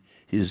be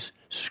his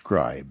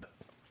scribe."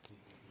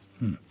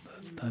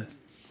 That's nice.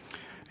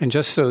 And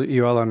just so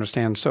you all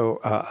understand,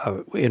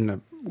 so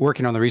in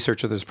working on the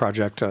research of this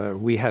project,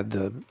 we had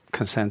the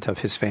consent of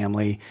his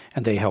family,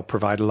 and they helped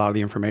provide a lot of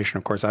the information.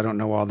 Of course, I don't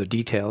know all the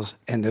details.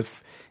 And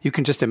if you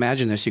can just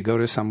imagine this, you go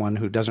to someone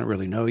who doesn't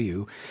really know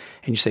you,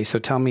 and you say, so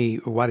tell me,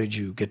 why did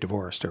you get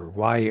divorced? Or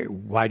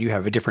why do you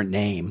have a different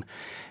name?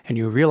 And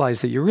you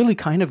realize that you're really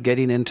kind of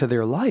getting into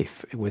their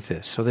life with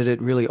this, so that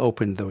it really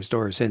opened those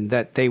doors, and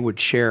that they would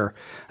share.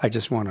 I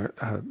just want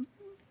to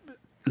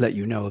let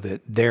you know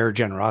that their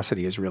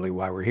generosity is really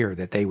why we're here,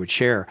 that they would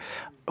share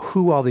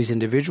who all these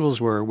individuals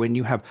were when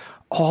you have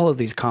all of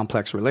these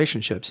complex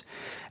relationships,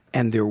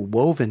 and they're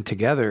woven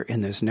together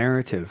in this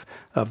narrative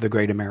of the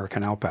great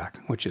American outback,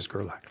 which is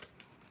Gerlach.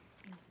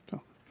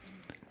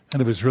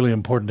 And it was really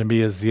important to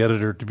me as the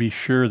editor to be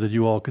sure that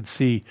you all could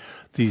see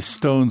these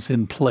stones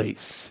in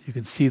place. You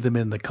could see them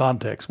in the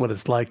context, what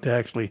it's like to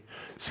actually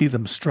see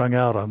them strung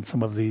out on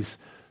some of these.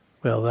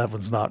 Well, that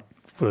one's not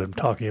what I'm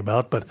talking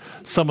about, but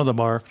some of them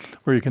are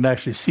where you can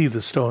actually see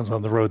the stones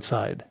on the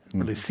roadside,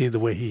 really see the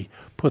way he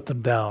put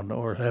them down,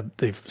 or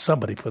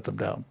somebody put them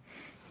down.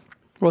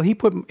 Well, he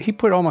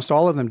put almost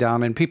all of them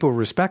down, and people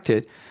respect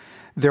it.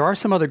 There are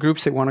some other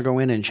groups that want to go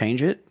in and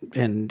change it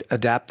and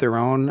adapt their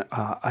own.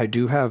 I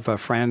do have a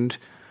friend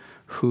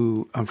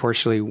who,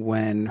 unfortunately,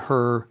 when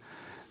her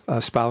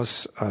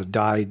spouse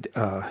died,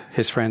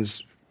 his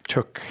friends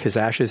took his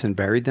ashes and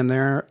buried them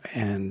there.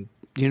 And,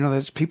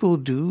 there's people who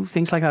do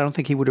things like that. I don't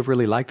think he would have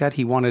really liked that.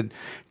 He wanted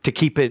to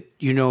keep it,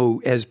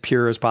 as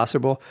pure as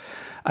possible.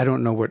 I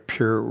don't know what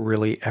pure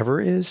really ever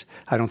is.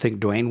 I don't think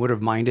Dwayne would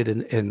have minded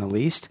in the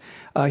least.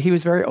 He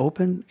was very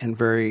open and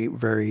very,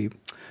 very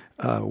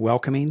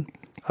welcoming.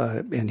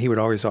 And he would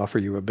always offer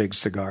you a big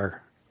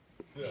cigar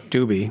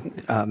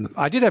doobie.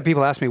 I did have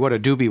people ask me what a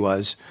doobie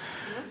was.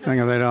 I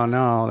go, they don't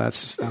know.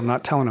 I'm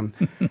not telling them.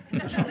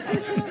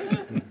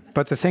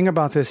 But the thing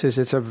about this is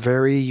it's a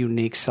very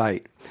unique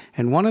site.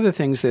 And one of the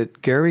things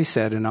that Gary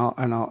said, and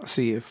I'll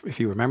see if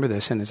you remember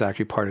this, and it's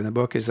actually part in the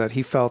book, is that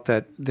he felt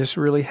that this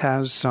really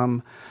has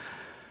some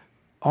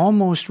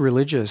almost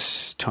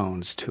religious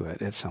tones to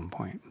it at some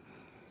point.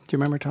 Do you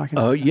remember talking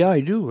about that? Yeah, I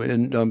do.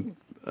 And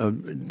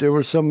there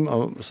were some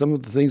of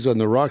the things on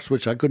the rocks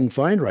which I couldn't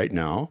find right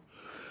now.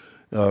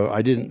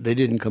 They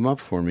didn't come up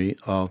for me.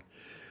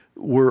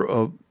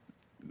 One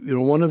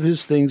of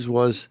his things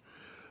was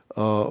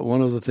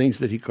one of the things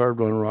that he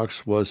carved on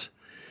rocks was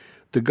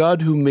the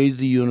God who made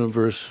the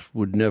universe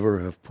would never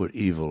have put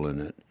evil in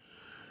it,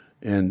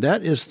 and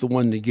that is the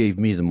one that gave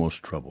me the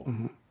most trouble.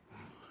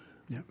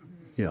 Mm-hmm.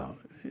 Yeah,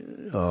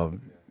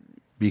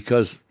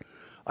 because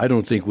I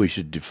don't think we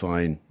should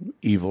define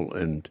evil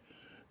and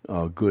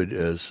good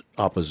as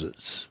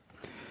opposites.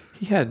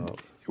 He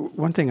had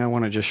one thing I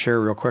want to just share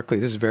real quickly.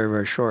 This is very,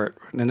 very short,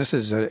 and this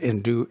is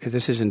in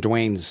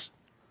Dwayne's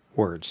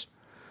words.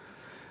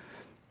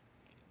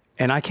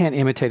 And I can't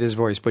imitate his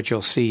voice, but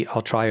you'll see.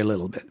 I'll try a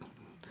little bit.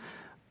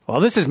 Well,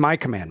 this is my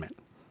commandment.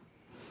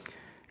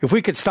 If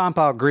we could stomp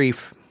out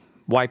grief,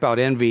 wipe out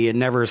envy, and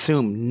never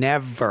assume,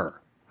 never.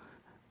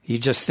 You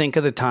just think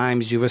of the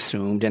times you've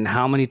assumed and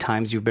how many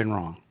times you've been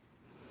wrong.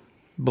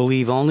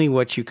 Believe only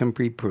what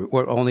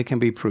only can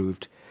be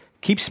proved.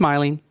 Keep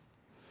smiling.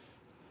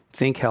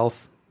 Think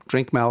health.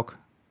 Drink milk.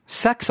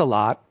 Sex a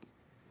lot.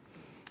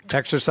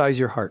 Exercise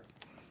your heart.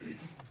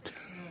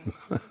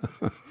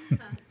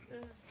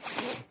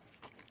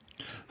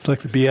 It's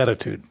like the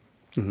Beatitude.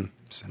 Mm-hmm.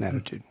 It's an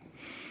attitude.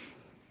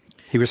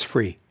 He was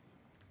free.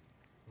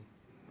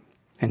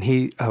 And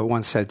he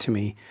once said to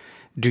me,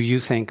 do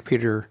you think,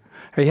 Peter...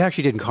 He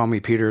actually didn't call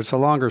me Peter. It's a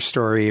longer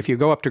story. If you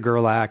go up to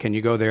Gerlach and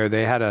you go there,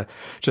 they had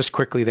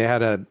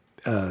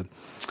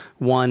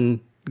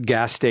one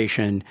gas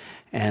station,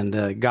 and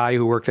the guy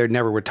who worked there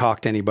never would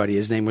talk to anybody.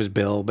 His name was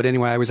Bill. But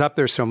anyway, I was up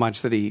there so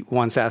much that he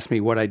once asked me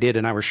what I did,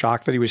 and I was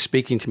shocked that he was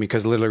speaking to me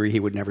because literally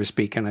he would never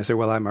speak. And I said,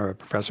 well, I'm a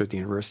professor at the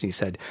university. He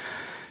said,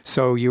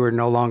 so you are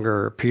no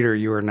longer Peter,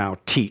 you are now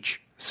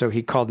Teach. So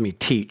he called me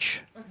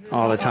Teach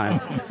all the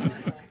time.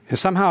 And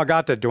somehow I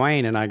got to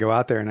Dwayne, and I go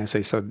out there and I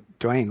say, so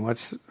Dwayne,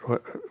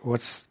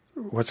 what's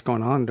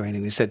going on, Dwayne?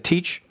 And he said,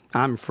 Teach,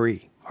 I'm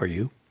free. Are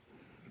you?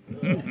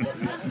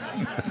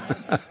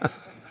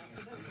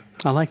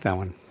 I like that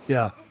one.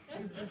 Yeah.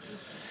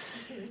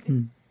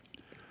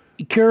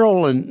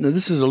 Carol, and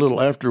this is a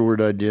little afterward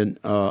I did,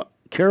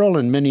 Carol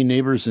and many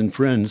neighbors and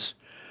friends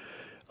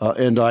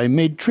and I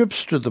made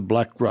trips to the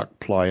Black Rock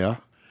Playa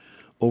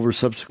over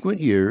subsequent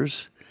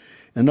years,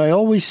 and I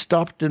always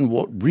stopped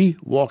and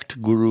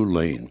re-walked Guru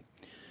Lane.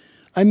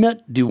 I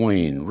met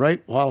Dwayne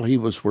right while he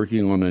was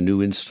working on a new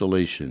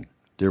installation.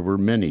 There were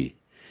many.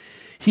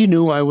 He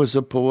knew I was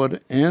a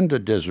poet and a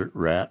desert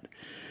rat,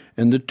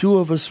 and the two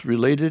of us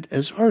related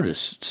as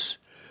artists,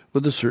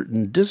 with a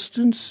certain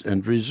distance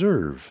and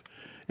reserve,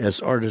 as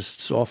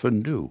artists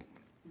often do.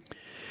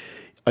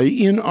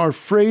 In our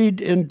frayed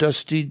and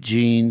dusty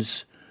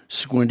jeans,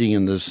 squinting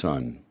in the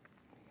sun.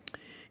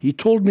 He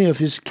told me of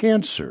his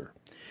cancer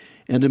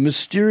and a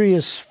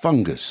mysterious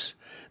fungus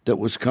that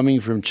was coming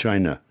from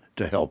China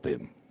to help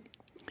him.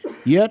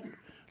 Yet,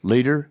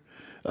 later,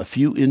 a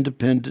few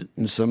independent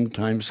and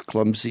sometimes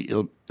clumsy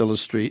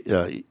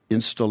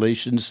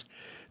installations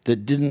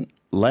that didn't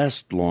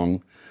last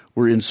long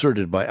were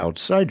inserted by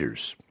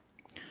outsiders.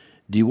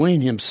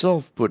 Dwayne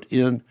himself put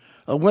in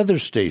a weather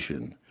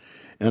station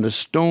and a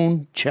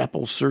stone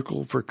chapel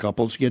circle for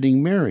couples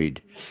getting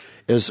married,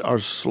 as our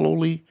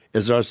society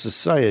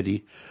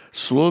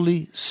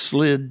slowly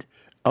slid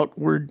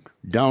outward,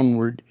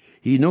 downward.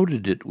 He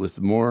noted it with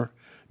more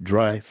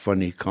dry,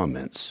 funny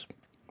comments.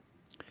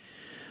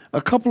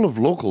 A couple of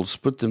locals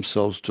put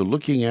themselves to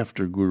looking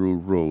after Guru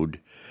Road,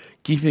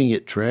 keeping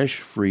it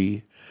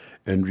trash-free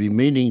and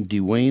remaining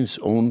Dwayne's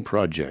own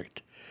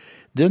project.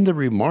 Then the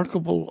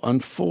remarkable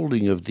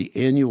unfolding of the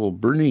annual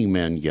Burning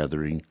Man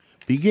gathering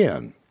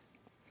began.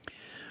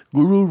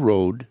 Guru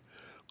Road,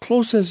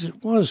 close as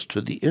it was to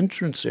the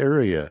entrance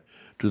area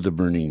to the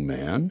Burning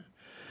Man,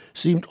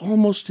 seemed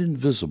almost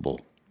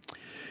invisible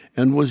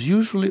and was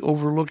usually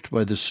overlooked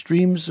by the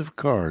streams of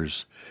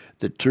cars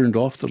that turned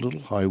off the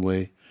little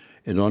highway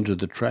and onto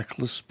the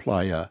trackless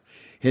playa,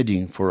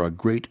 heading for a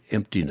great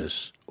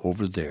emptiness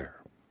over there.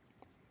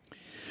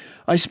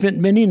 I spent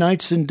many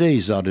nights and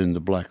days out in the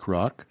Black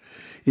Rock,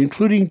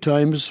 including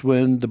times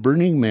when the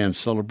Burning Man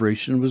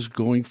celebration was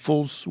going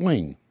full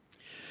swing.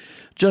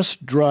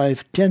 Just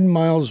drive 10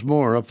 miles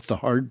more up the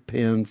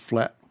hard-pan,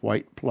 flat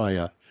white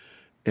playa,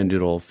 and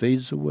it all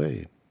fades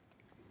away.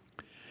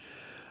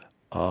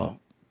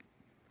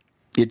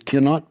 It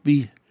cannot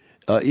be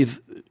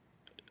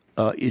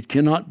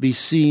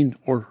seen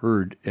or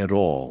heard at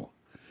all.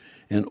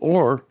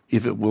 Or,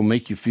 if it will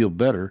make you feel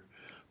better,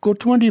 go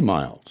 20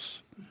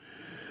 miles.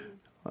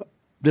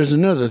 There's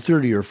another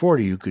 30 or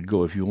 40 you could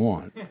go if you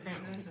want.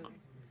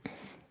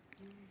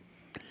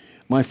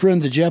 My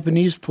friend, the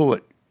Japanese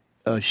poet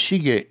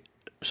Shige,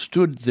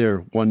 stood there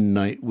one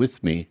night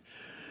with me,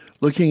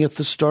 looking at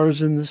the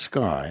stars in the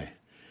sky,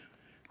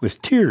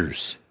 with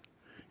tears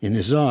in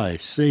his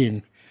eyes,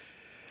 saying,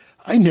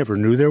 "I never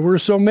knew there were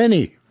so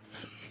many."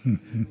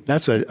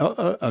 That's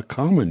a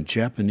common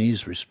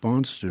Japanese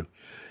response to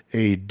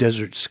a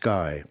desert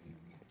sky.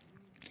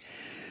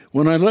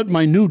 When I let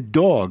my new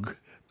dog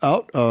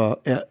out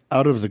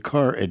of the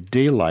car at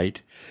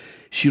daylight,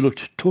 she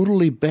looked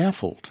totally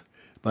baffled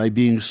by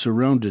being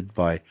surrounded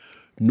by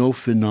no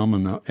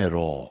phenomena at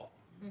all.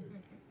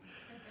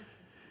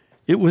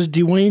 It was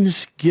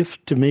Dwayne's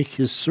gift to make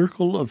his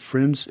circle of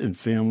friends and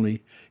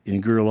family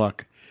in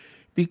Gerlach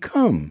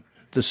become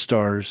the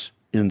stars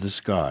in the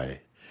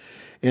sky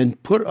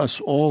and put us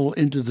all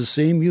into the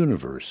same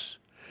universe,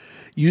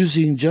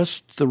 using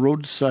just the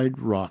roadside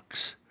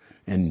rocks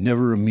and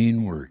never a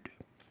mean word.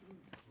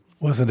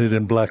 Wasn't it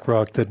in Black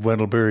Rock that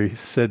Wendell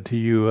said to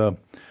you,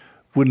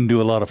 wouldn't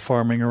do a lot of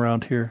farming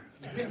around here?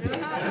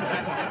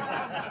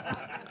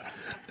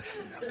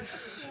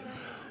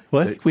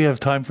 Well, I think we have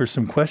time for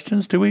some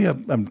questions, do we?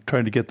 I'm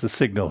trying to get the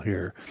signal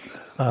here.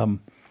 There's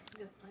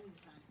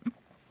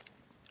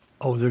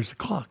a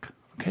clock.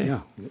 Okay,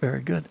 yeah.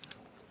 Very good.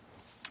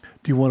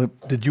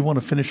 Did you want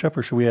to finish up,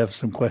 or should we have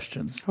some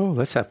questions? Oh,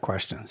 let's have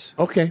questions.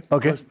 Okay.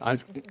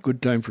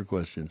 Good time for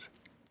questions.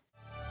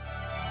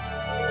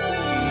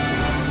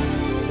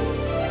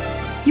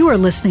 You are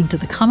listening to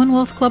the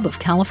Commonwealth Club of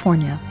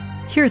California.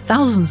 Hear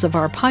thousands of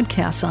our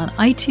podcasts on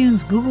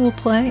iTunes, Google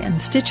Play, and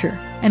Stitcher.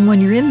 And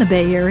when you're in the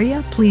Bay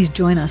Area, please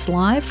join us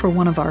live for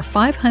one of our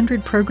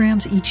 500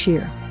 programs each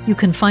year. You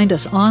can find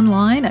us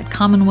online at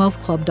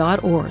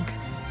commonwealthclub.org.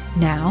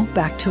 Now,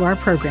 back to our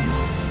program.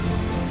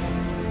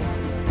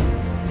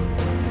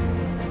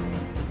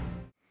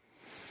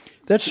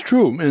 That's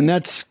true, and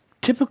that's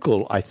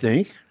typical, I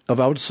think, of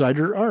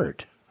outsider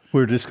art.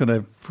 We're just going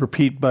to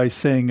repeat by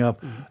saying that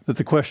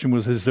the question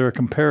was, is there a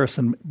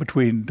comparison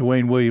between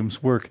Dwayne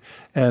Williams' work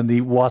and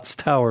the Watts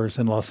Towers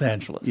in Los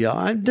Angeles?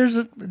 Yeah,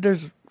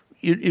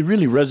 it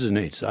really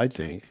resonates, I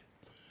think.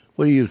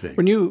 What do you think?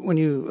 When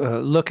you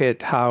look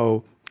at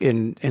how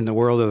in the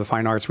world of the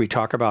fine arts we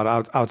talk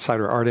about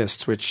outsider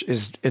artists, which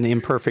is an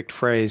imperfect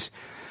phrase,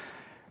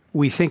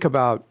 we think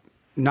about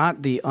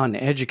not the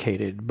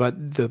uneducated, but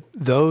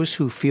those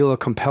who feel a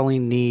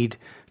compelling need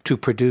to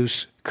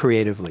produce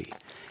creatively.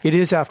 It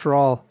is, after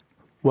all,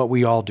 what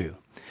we all do.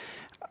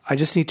 I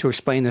just need to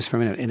explain this for a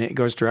minute, and it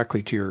goes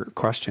directly to your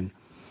question.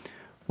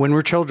 When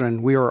we're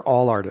children, we are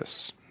all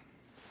artists.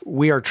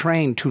 We are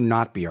trained to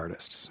not be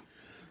artists.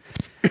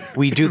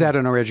 We do that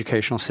in our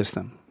educational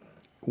system.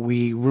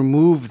 We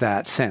remove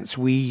that sense.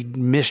 We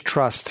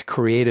mistrust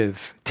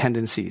creative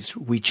tendencies.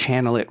 We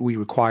channel it. We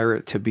require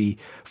it to be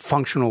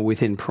functional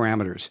within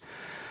parameters.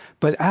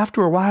 But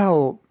after a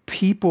while,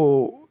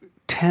 people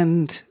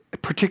tend,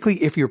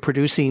 particularly if you're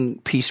producing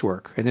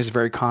piecework, and this is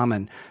very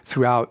common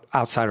throughout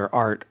outsider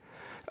art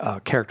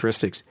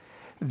characteristics,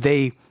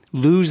 they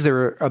lose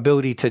their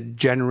ability to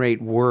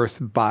generate worth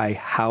by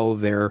how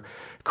they're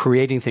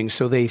creating things.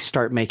 So they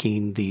start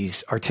making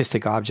these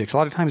artistic objects, a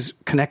lot of times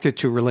connected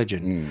to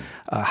religion.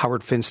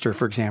 Howard Finster,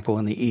 for example,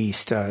 in the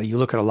East, you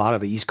look at a lot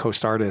of the East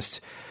Coast artists,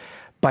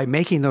 by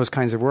making those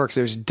kinds of works,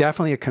 there's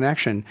definitely a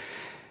connection.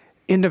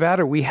 In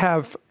Nevada, we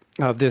have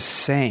this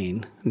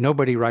saying,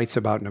 nobody writes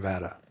about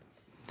Nevada.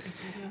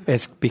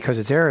 It's because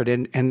it's arid.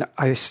 And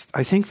I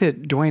think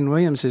that Dwayne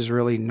Williams is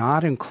really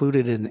not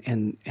included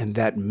in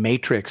that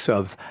matrix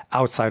of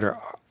outsider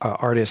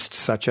artists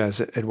such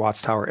as Ed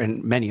Watts Tower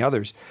and many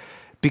others,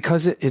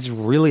 because it's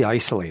really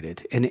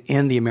isolated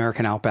in the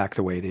American outback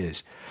the way it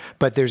is.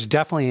 But there's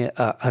definitely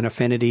an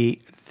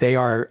affinity. They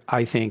are,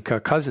 I think,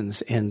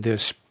 cousins in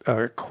this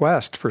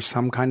quest for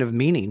some kind of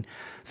meaning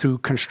through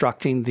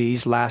constructing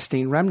these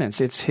lasting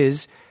remnants. It's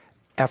his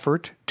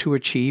effort to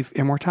achieve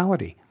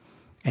immortality,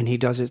 and he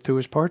does it through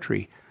his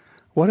poetry.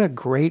 What a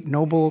great,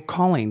 noble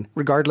calling,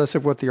 regardless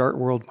of what the art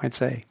world might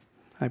say.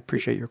 I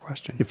appreciate your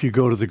question. If you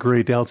go to the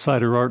Great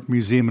Outsider Art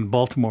Museum in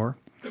Baltimore,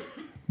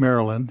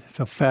 Maryland, it's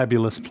a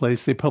fabulous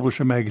place. They publish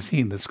a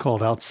magazine that's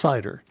called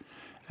Outsider,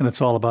 and it's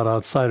all about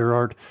outsider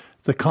art.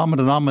 The common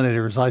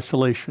denominator is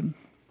isolation.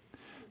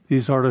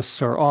 These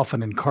artists are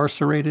often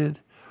incarcerated,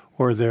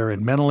 or they're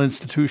in mental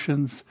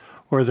institutions,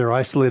 or they're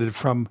isolated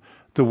from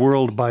the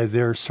world by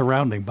their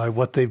surrounding, by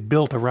what they've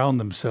built around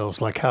themselves,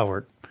 like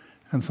Howard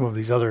and some of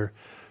these other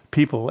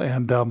people.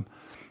 And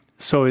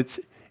so it's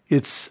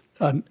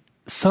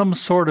some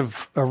sort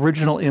of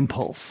original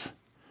impulse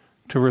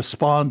to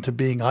respond to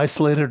being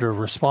isolated, or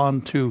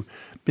respond to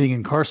being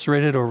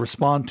incarcerated, or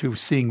respond to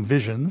seeing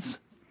visions,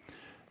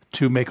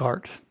 to make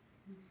art.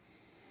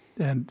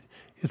 And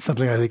it's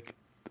something I think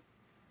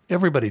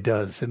everybody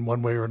does in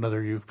one way or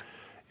another.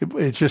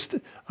 It's just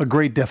a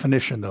great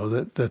definition, though,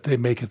 that they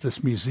make at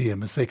this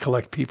museum, as they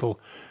collect people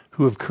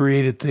who have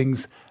created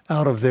things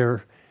out of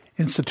their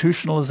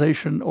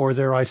institutionalization or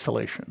their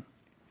isolation.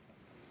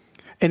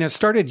 And it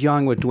started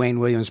young with Dwayne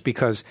Williams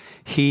because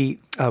he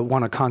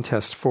won a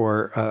contest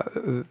for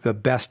the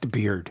best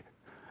beard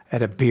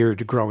at a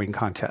beard growing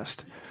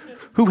contest.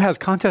 Who has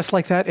contests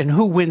like that, and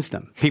who wins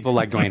them? People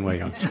like Dwayne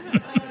Williams.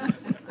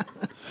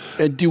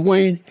 And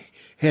Dwayne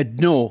had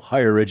no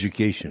higher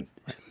education,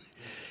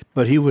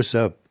 but he was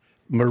a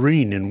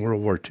Marine in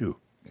World War II.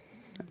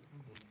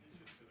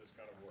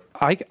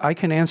 I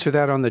can answer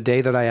that on the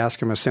day that I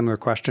ask him a similar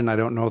question. I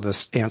don't know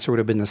the answer would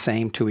have been the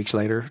same 2 weeks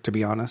later, to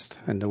be honest,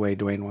 and the way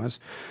Dwayne was.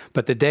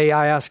 But the day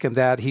I asked him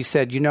that, he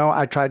said,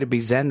 I try to be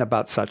Zen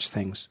about such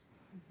things.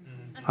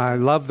 I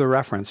love the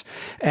reference.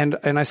 And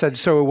I said,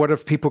 so what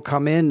if people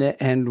come in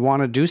and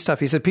want to do stuff?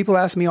 He said, people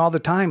ask me all the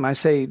time. I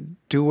say,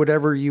 do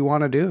whatever you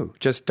want to do.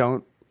 Just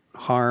don't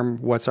harm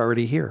what's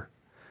already here.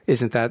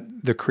 Isn't that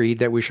the creed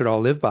that we should all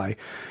live by?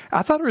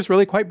 I thought it was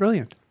really quite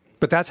brilliant.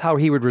 But that's how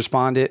he would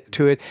respond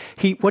to it.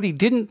 What he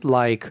didn't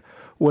like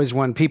was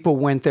when people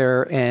went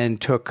there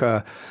and took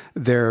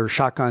their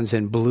shotguns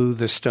and blew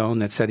the stone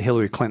that said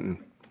Hillary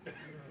Clinton.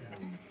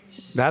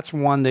 That's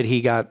one that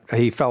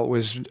he felt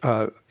was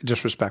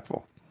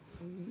disrespectful.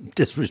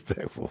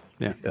 Disrespectful.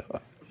 Yeah.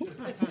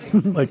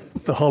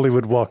 Like the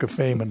Hollywood Walk of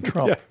Fame and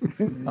Trump.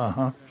 Yeah.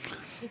 Uh-huh.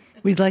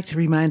 We'd like to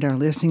remind our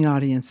listening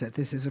audience that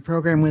this is a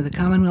program with the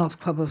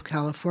Commonwealth Club of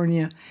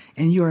California,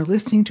 and you are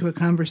listening to a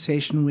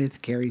conversation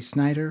with Gary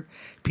Snyder,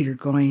 Peter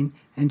Goyne,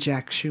 and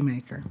Jack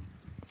Shoemaker.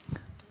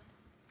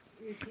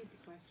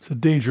 It's a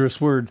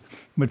dangerous word,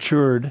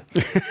 matured.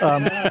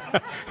 I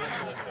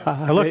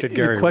looked at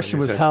Gary. The question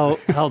was how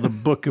the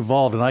book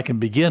evolved, and I can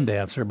begin to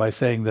answer by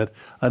saying that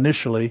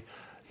initially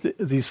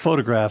these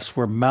photographs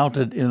were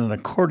mounted in an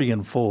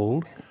accordion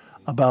fold,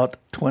 about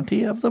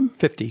 20 of them?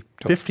 50.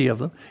 50 of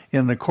them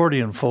in an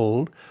accordion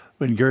fold,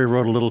 when Gary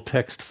wrote a little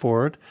text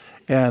for it.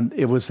 And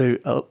it was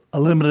a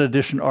limited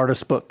edition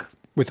artist book.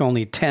 With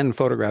only 10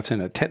 photographs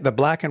in it. The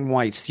black and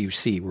whites you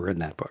see were in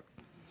that book.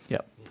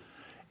 Yep.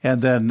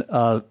 And then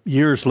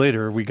years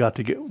later, we got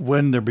to get,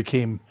 when there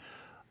became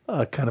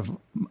a kind of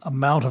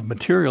amount of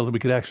material that we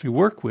could actually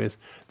work with,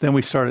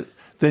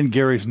 then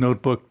Gary's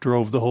notebook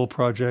drove the whole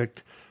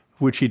project,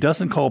 which he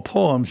doesn't call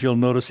poems. You'll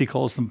notice he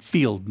calls them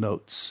field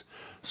notes.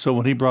 So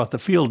when he brought the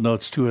field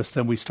notes to us,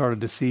 then we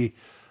started to see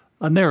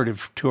a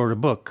narrative toward a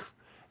book.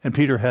 And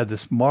Peter had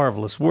this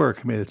marvelous work.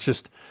 I mean, it's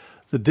just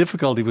the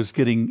difficulty was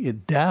getting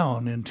it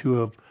down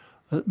into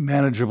a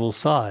manageable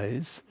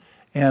size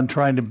and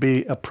trying to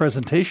be a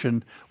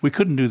presentation. We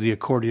couldn't do the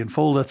accordion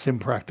fold. That's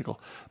impractical.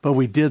 But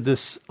we did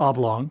this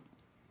oblong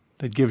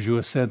that gives you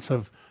a sense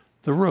of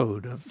the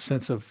road, a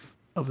sense of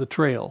the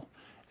trail.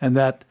 And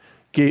that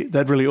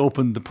really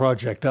opened the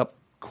project up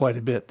quite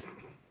a bit.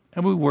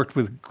 And we worked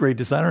with a great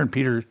designer, and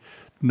Peter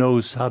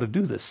knows how to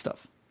do this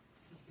stuff.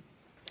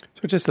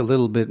 So just a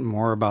little bit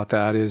more about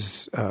that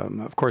is,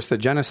 of course, the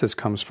genesis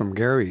comes from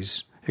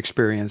Gary's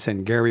experience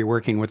and Gary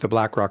working with the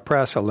Black Rock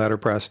Press, a letter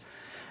press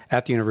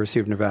at the University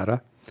of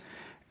Nevada.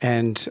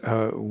 And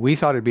we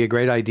thought it'd be a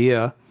great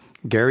idea.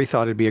 Gary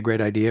thought it'd be a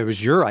great idea. It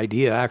was your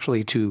idea,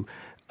 actually, to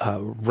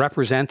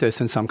represent this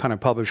in some kind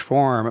of published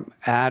form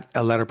at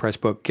a letterpress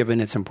book,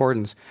 given its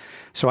importance.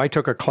 So I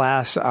took a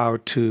class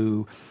out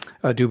to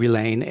Doobie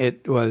Lane.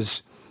 It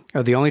was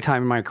the only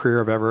time in my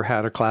career I've ever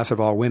had a class of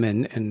all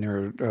women, and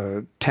there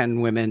were 10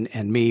 women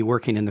and me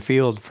working in the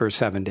field for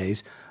 7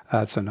 days.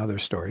 That's another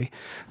story.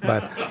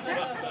 But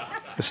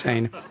just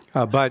saying.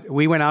 But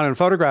we went out and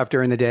photographed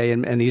during the day,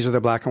 and these are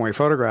the black and white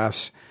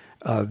photographs.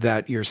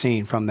 that you're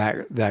seeing from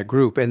that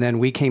group. And then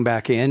we came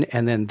back in,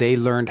 and then they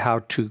learned how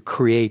to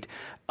create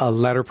a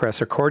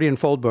letterpress accordion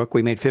fold book.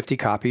 We made 50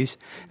 copies.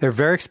 They're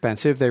very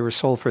expensive. They were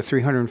sold for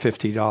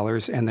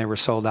 $350, and they were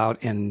sold out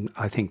in,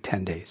 I think,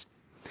 10 days.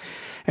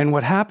 And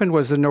what happened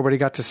was that nobody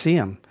got to see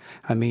them.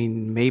 I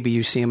mean, maybe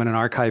you see them in an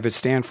archive at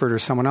Stanford or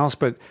someone else,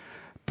 but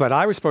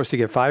I was supposed to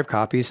get 5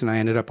 copies, and I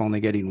ended up only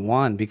getting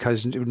 1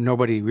 because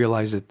nobody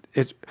realized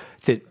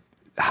that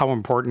how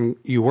important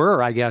you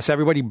were, I guess.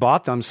 Everybody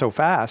bought them so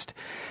fast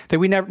that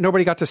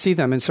nobody got to see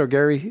them. And so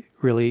Gary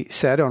really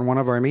said on one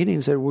of our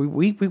meetings that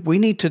we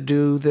need to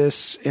do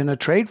this in a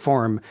trade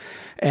forum,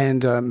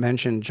 and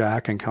mentioned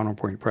Jack and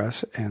Counterpoint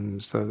Press,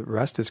 and so the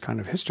rest is kind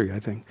of history, I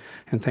think.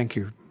 And thank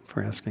you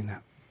for asking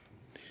that.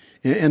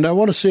 And I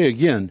want to say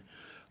again,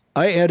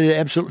 I added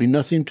absolutely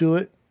nothing to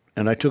it,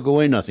 and I took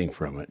away nothing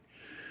from it.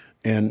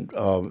 And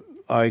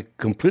I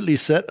completely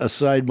set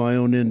aside my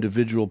own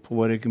individual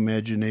poetic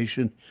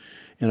imagination,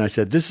 and I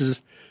said, this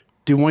is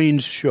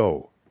Dwayne's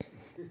show,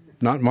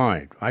 not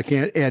mine. I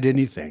can't add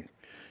anything,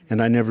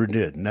 and I never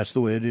did, and that's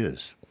the way it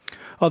is.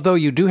 Although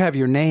you do have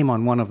your name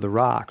on one of the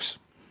rocks.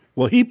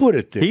 Well, he put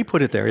it there. He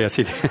put it there, yes,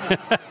 he did.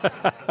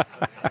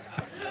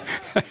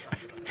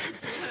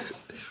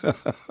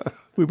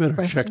 We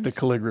better check the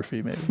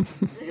calligraphy, maybe.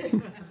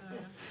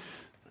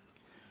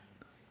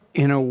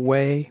 In a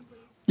way,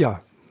 yeah.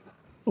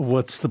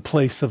 What's the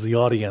place of the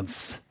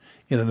audience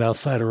in an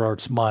outsider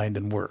art's mind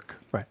and work?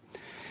 Right.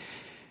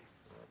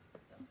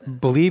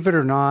 Believe it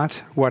or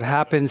not, what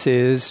happens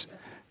is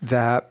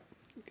that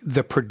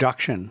the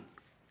production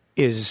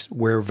is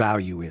where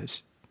value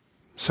is.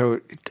 So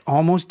it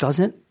almost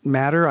doesn't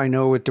matter. I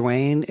know with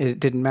Dwayne, it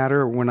didn't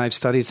matter. When I've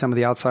studied some of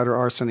the outsider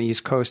artists on the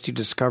East Coast, you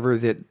discover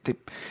that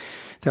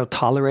they'll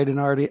tolerate an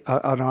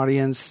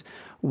audience.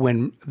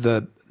 When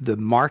the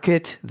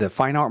market, the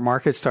fine art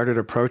market, started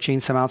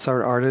approaching some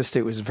outsider artists,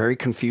 it was very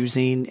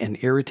confusing and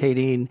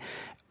irritating,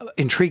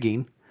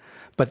 intriguing.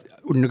 But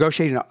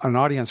negotiating an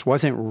audience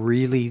wasn't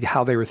really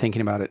how they were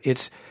thinking about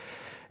it.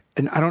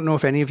 And I don't know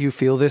if any of you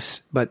feel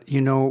this, but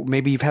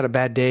maybe you've had a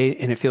bad day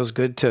and it feels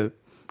good to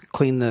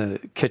clean the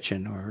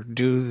kitchen or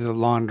do the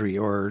laundry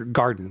or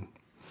garden.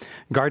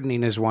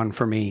 Gardening is one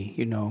for me.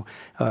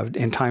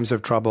 In times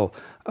of trouble,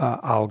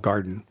 I'll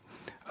garden.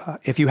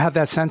 If you have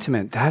that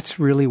sentiment, that's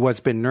really what's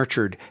been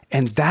nurtured,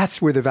 and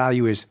that's where the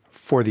value is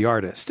for the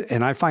artist.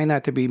 And I find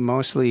that to be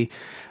mostly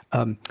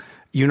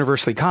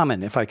universally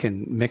common, if I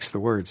can mix the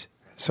words.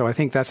 So I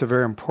think that's a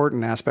very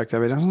important aspect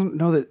of it. I don't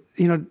know that,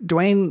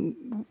 Dwayne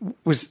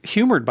was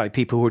humored by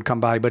people who would come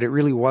by, but it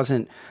really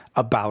wasn't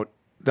about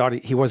the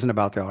audience. He wasn't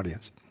about the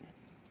audience.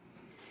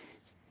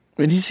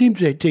 And he seemed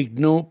to take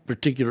no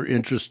particular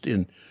interest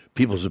in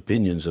people's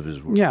opinions of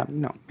his work. Yeah,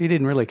 no, he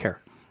didn't really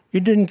care. He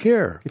didn't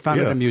care. He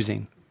found it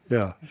amusing.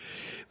 Yeah.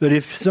 But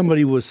if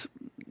somebody was,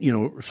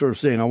 sort of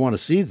saying, I want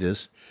to see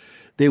this,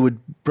 they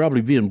would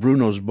probably be in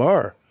Bruno's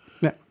bar.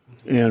 Yeah.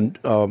 And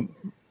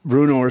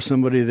Bruno or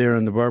somebody there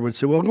in the bar would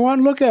say, well, go on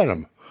and look at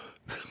him.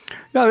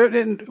 No,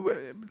 and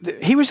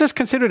he was just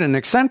considered an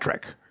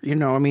eccentric.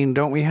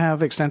 Don't we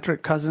have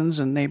eccentric cousins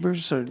and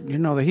neighbors?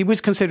 He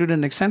was considered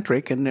an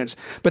eccentric,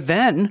 but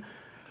then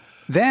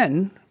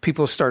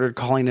people started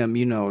calling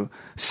him,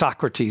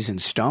 Socrates in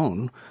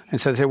stone,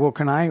 and said, well,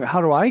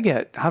 how do I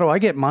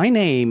get my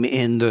name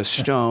in the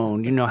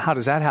stone? How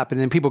does that happen?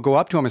 And then people go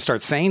up to him and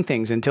start saying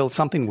things until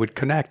something would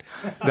connect.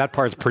 That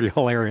part's pretty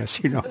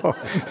hilarious,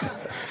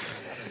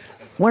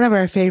 One of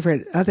our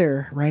favorite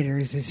other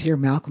writers is here,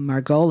 Malcolm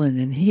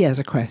Margolin, and he has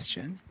a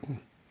question.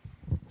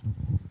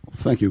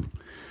 Thank you.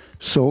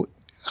 So,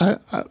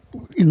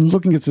 in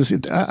looking at this,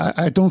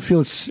 I don't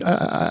feel it's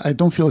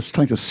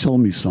trying to sell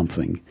me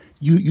something.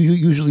 You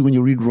usually, when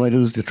you read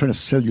writers, they're trying to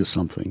sell you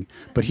something.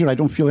 But here, I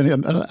don't feel any.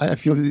 I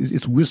feel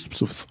it's wisps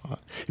of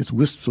thought. It's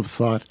wisps of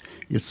thought.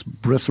 It's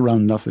breaths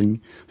around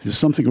nothing. There's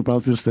something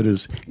about this that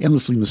is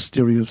endlessly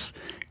mysterious,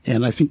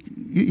 and I think.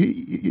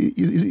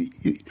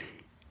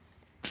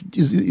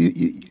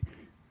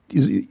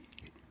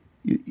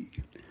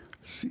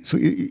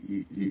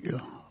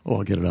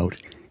 I'll get it out.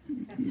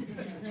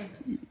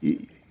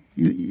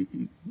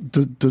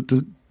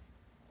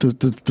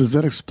 Does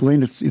that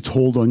explain its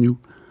hold on you?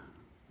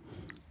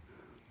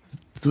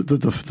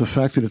 The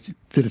fact that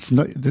it's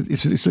not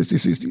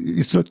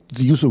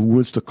the use of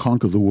words to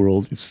conquer the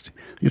world.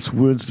 It's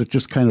words that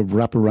just kind of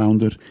wrap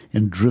around it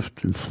and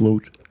drift and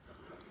float.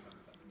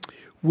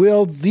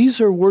 Well, these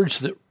are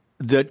words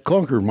that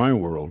conquer my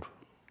world.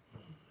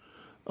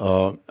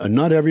 And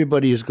not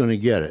everybody is going to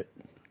get it.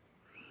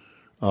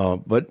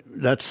 But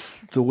that's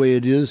the way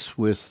it is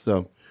with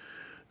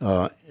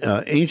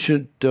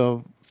ancient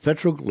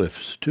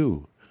petroglyphs,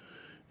 too.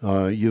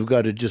 You've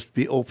got to just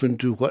be open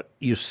to what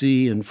you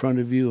see in front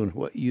of you and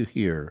what you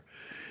hear.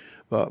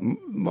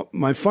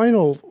 My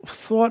final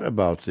thought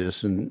about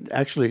this, and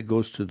actually it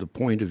goes to the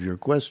point of your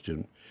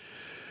question,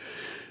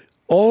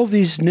 all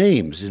these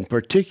names in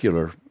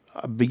particular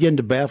begin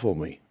to baffle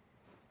me.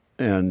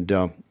 And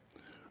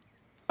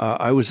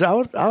I was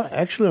out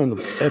actually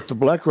at the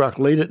Black Rock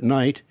late at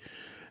night,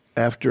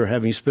 after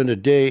having spent a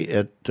day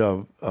at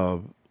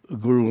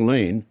Guru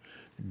Lane,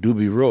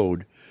 Doobie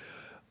Road,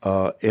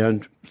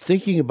 and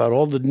thinking about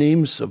all the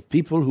names of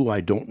people who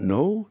I don't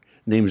know,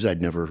 names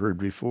I'd never heard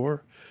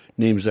before,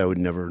 names I would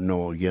never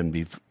know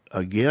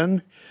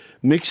again,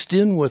 mixed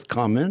in with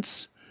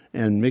comments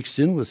and mixed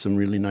in with some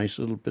really nice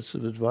little bits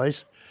of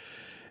advice.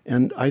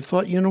 And I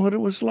thought, you know what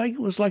it was like?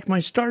 It was like my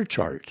star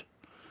chart.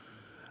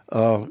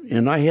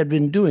 And I had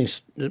been doing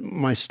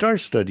my star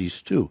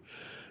studies too.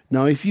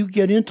 Now, if you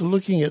get into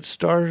looking at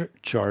star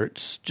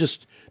charts,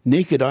 just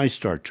naked eye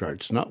star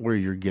charts, not where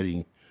you're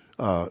getting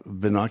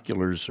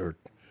binoculars or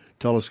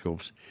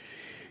telescopes,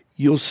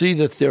 you'll see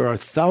that there are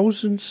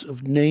thousands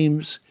of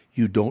names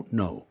you don't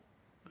know,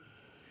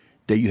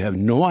 that you have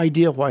no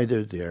idea why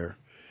they're there.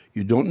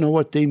 You don't know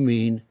what they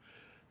mean.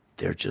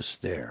 They're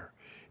just there.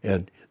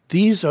 And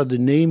these are the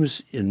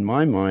names, in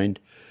my mind,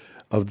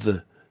 of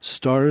the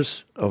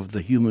stars of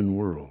the human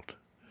world.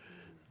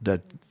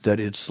 That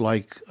it's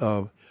like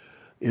a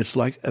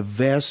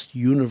vast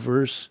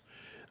universe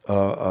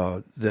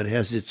that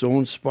has its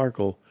own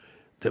sparkle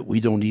that we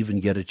don't even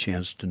get a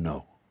chance to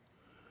know.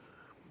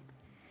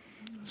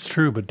 It's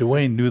true, but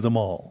Dwayne knew them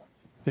all.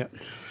 Yeah,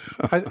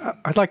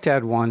 I'd like to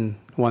add one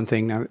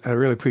thing. I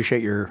really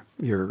appreciate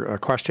your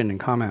question and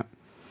comment.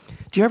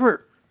 Do you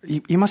ever?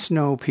 You must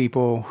know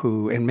people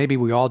who, and maybe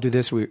we all do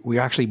this. We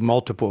actually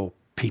multiple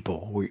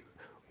people.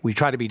 We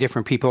try to be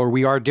different people, or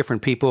we are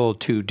different people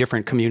to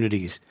different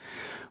communities.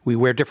 We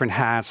wear different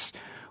hats.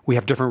 We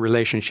have different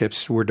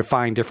relationships. We're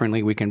defined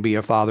differently. We can be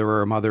a father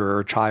or a mother or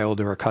a child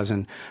or a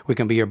cousin. We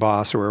can be a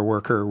boss or a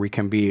worker. We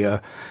can be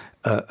a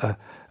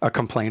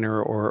complainer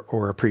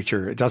or a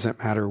preacher. It doesn't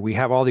matter. We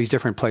have all these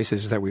different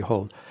places that we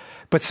hold.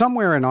 But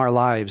somewhere in our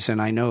lives,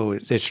 and I know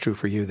it's true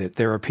for you, that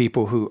there are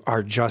people who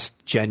are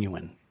just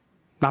genuine.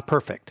 Not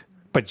perfect,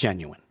 but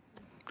genuine.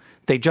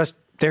 They're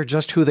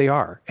just who they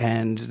are,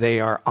 and they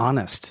are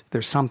honest.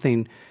 There's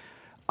something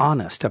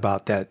honest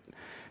about that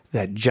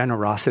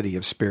generosity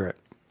of spirit.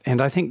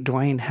 And I think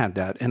Dwayne had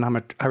that,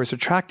 and I was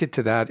attracted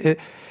to that.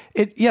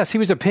 Yes, he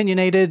was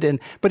opinionated,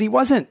 but he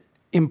wasn't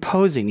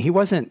imposing. He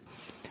wasn't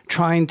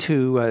trying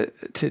to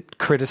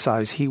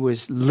criticize. He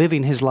was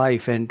living his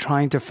life and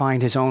trying to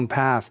find his own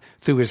path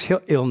through his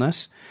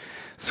illness,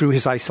 through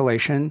his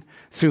isolation,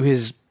 through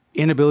his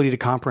inability to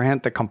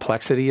comprehend the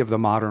complexity of the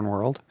modern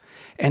world.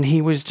 And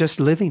he was just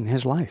living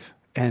his life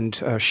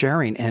and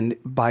sharing. And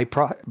by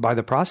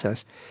the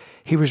process,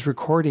 he was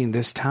recording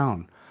this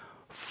town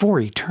for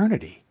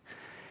eternity.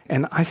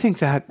 And I think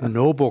that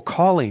noble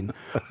calling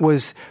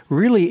was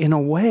really, in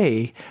a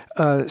way,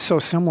 so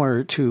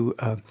similar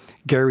to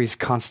Gary's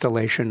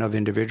constellation of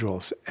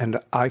individuals. And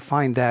I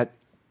find that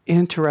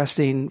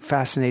interesting,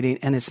 fascinating.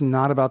 And it's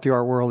not about the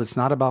art world. It's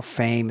not about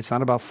fame. It's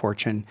not about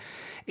fortune.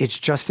 It's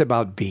just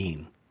about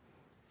being.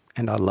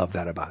 And I love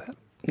that about it.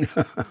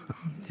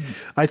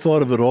 I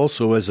thought of it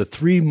also as a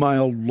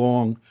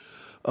 3-mile-long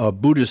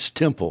Buddhist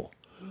temple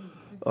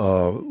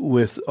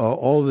with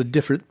all the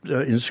different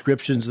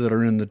inscriptions that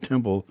are in the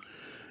temple,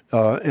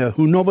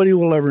 who nobody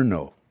will ever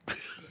know.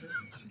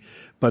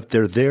 But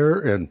they're there,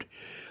 and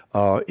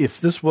if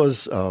this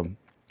was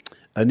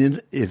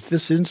if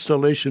this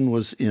installation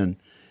was in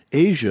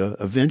Asia,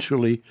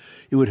 eventually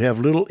it would have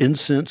little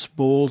incense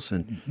bowls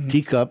and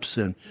teacups,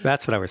 and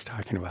that's what I was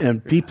talking about.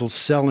 And people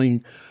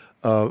selling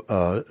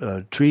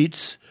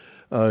treats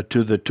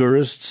to the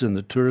tourists, and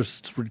the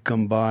tourists would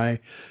come by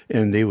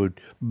and they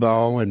would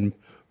bow and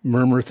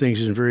murmur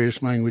things in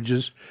various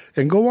languages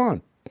and go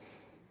on.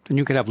 And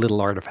you could have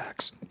little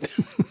artifacts,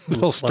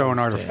 little stone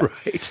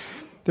artifacts. Right.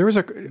 There was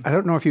I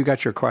don't know if you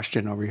got your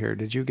question over here.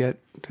 Did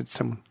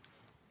someone?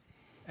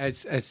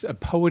 As a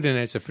poet and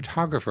as a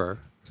photographer,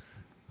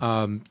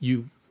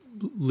 you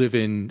live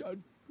in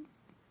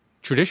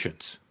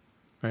traditions,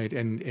 right?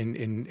 And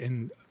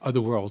in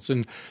other worlds.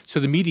 And so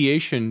the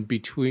mediation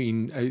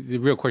between, the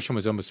real question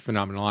was almost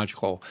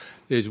phenomenological,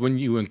 is when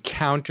you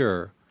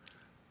encounter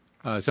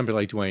somebody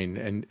like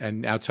Dwayne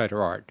and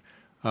outsider art,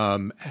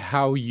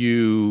 how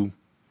you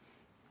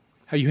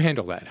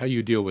handle that, how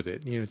you deal with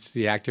it. You know, it's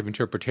the act of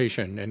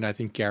interpretation. And I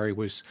think Gary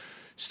was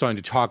starting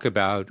to talk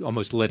about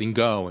almost letting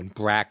go and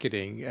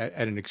bracketing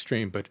at an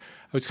extreme. But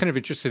I was kind of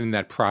interested in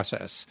that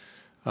process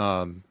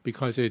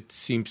because it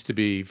seems to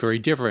be very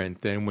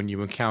different than when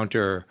you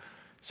encounter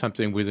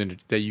something within it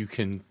that you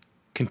can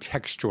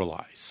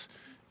contextualize.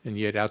 And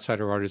yet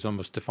outsider art is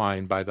almost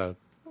defined by the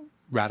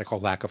radical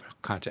lack of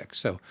context.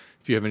 So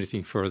if you have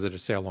anything further to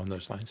say along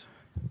those lines.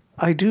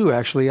 I do,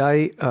 actually.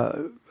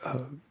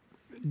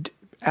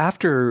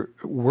 After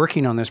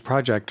working on this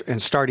project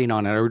and starting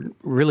on it, I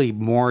really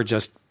more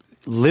just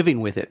living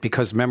with it,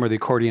 because remember the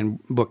accordion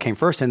book came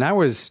first, and that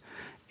was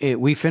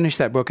we finished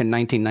that book in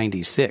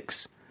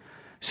 1996.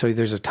 So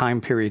there's a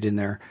time period in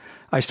there.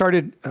 I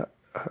started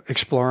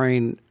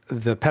exploring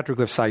the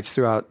petroglyph sites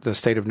throughout the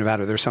state of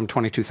Nevada. There's some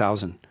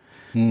 22,000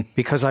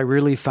 because I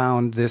really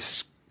found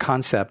this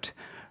concept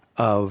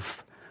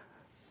of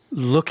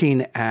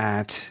looking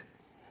at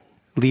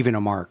leaving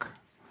a mark,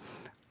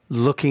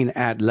 looking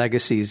at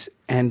legacies,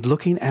 and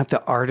looking at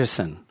the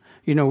artisan.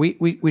 You know, we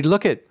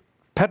look at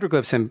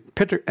petroglyphs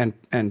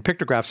and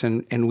pictographs,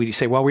 and we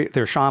say, well,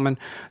 they're shaman,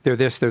 they're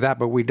this, they're that,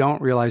 but we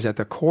don't realize at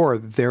the core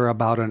they're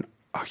about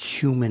a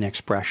human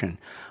expression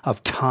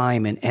of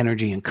time and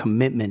energy and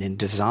commitment and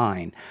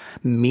design,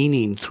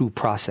 meaning through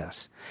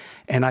process.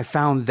 And I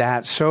found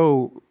that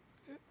so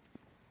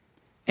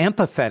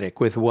empathetic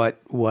with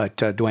what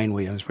Dwayne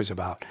Williams was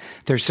about.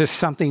 There's just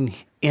something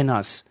in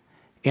us,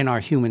 in our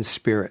human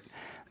spirit,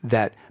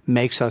 that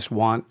makes us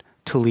want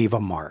to leave a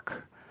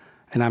mark.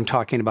 And I'm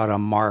talking about a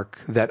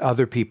mark that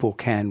other people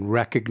can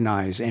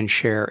recognize and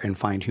share and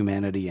find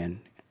humanity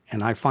in.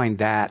 And I find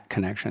that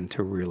connection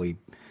to really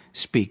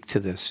speak to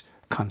this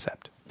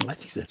concept. I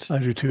think that's... I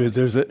do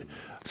too.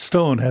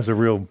 Stone has a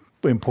real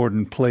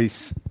important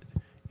place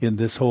in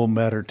this whole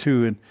matter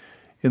too. And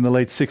in the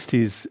late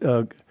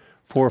 60s,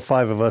 4 or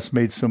 5 of us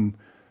made some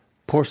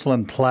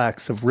porcelain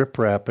plaques of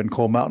riprap and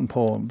Coal Mountain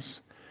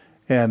poems.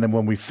 And then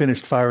when we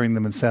finished firing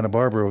them in Santa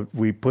Barbara,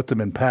 we put them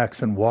in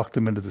packs and walked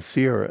them into the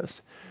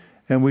Sierras.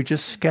 And we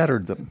just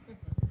scattered them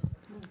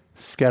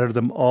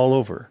all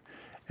over.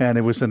 And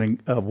it was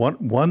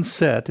one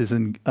set is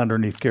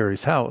underneath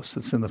Gary's house.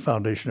 It's in the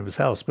foundation of his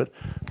house, but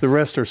the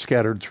rest are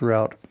scattered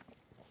throughout.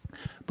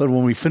 But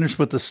when we finished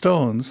with the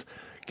stones,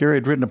 Gary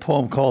had written a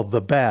poem called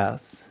The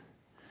Bath,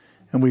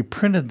 and we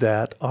printed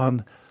that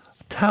on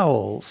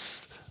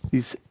towels,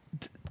 these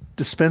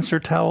dispenser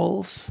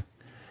towels,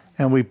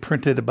 and we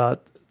printed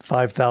about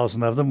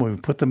 5,000 of them. We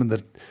put them in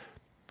the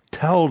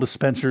towel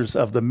dispensers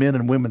of the men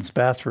and women's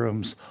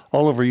bathrooms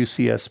all over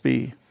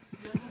UCSB.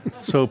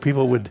 So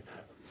people would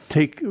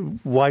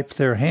wipe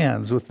their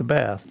hands with the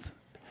bath.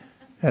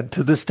 And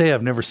to this day,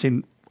 I've never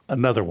seen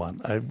another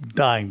one. I'm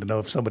dying to know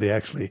if somebody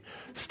actually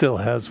still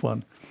has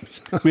one.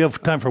 We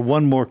have time for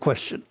one more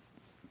question.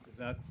 Is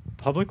that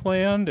public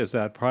land? Is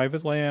that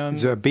private land?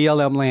 It's a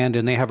BLM land,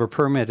 and they have a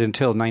permit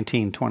until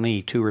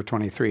 1922 or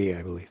 23,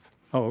 I believe.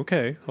 Oh,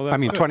 okay. Well, I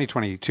mean,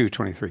 2022,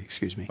 23,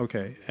 excuse me.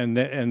 Okay.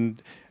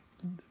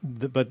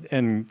 But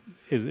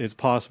it's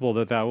possible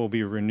that will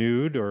be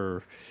renewed,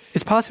 or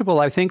it's possible.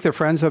 I think the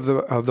Friends of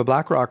the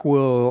Black Rock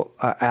will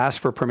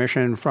ask for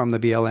permission from the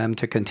BLM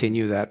to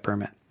continue that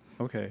permit.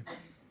 Okay,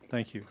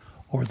 thank you.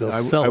 Or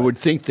they'll sell I it. would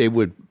think they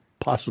would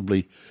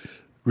possibly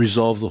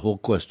resolve the whole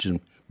question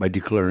by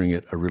declaring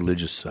it a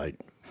religious site.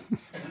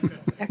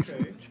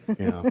 Excellent.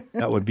 Yeah,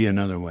 that would be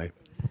another way.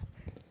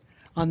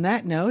 On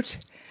that note,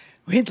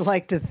 we'd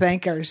like to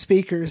thank our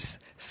speakers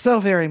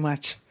so very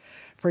much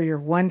for your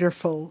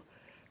wonderful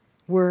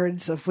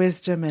words of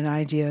wisdom and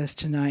ideas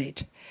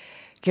tonight.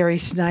 Gary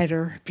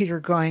Snyder, Peter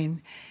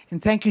Goyne,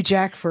 and thank you,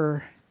 Jack,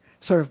 for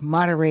sort of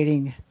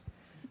moderating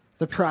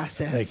the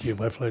process. Thank you.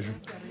 My pleasure.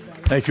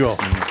 Thank you all.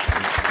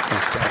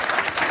 Thanks, Jack.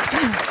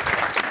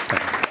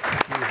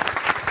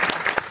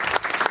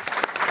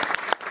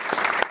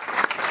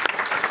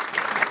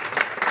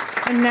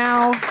 And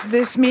now,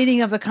 this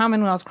meeting of the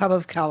Commonwealth Club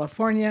of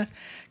California,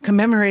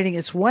 commemorating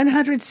its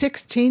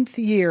 116th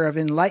year of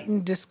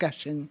enlightened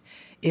discussion,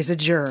 is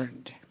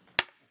adjourned.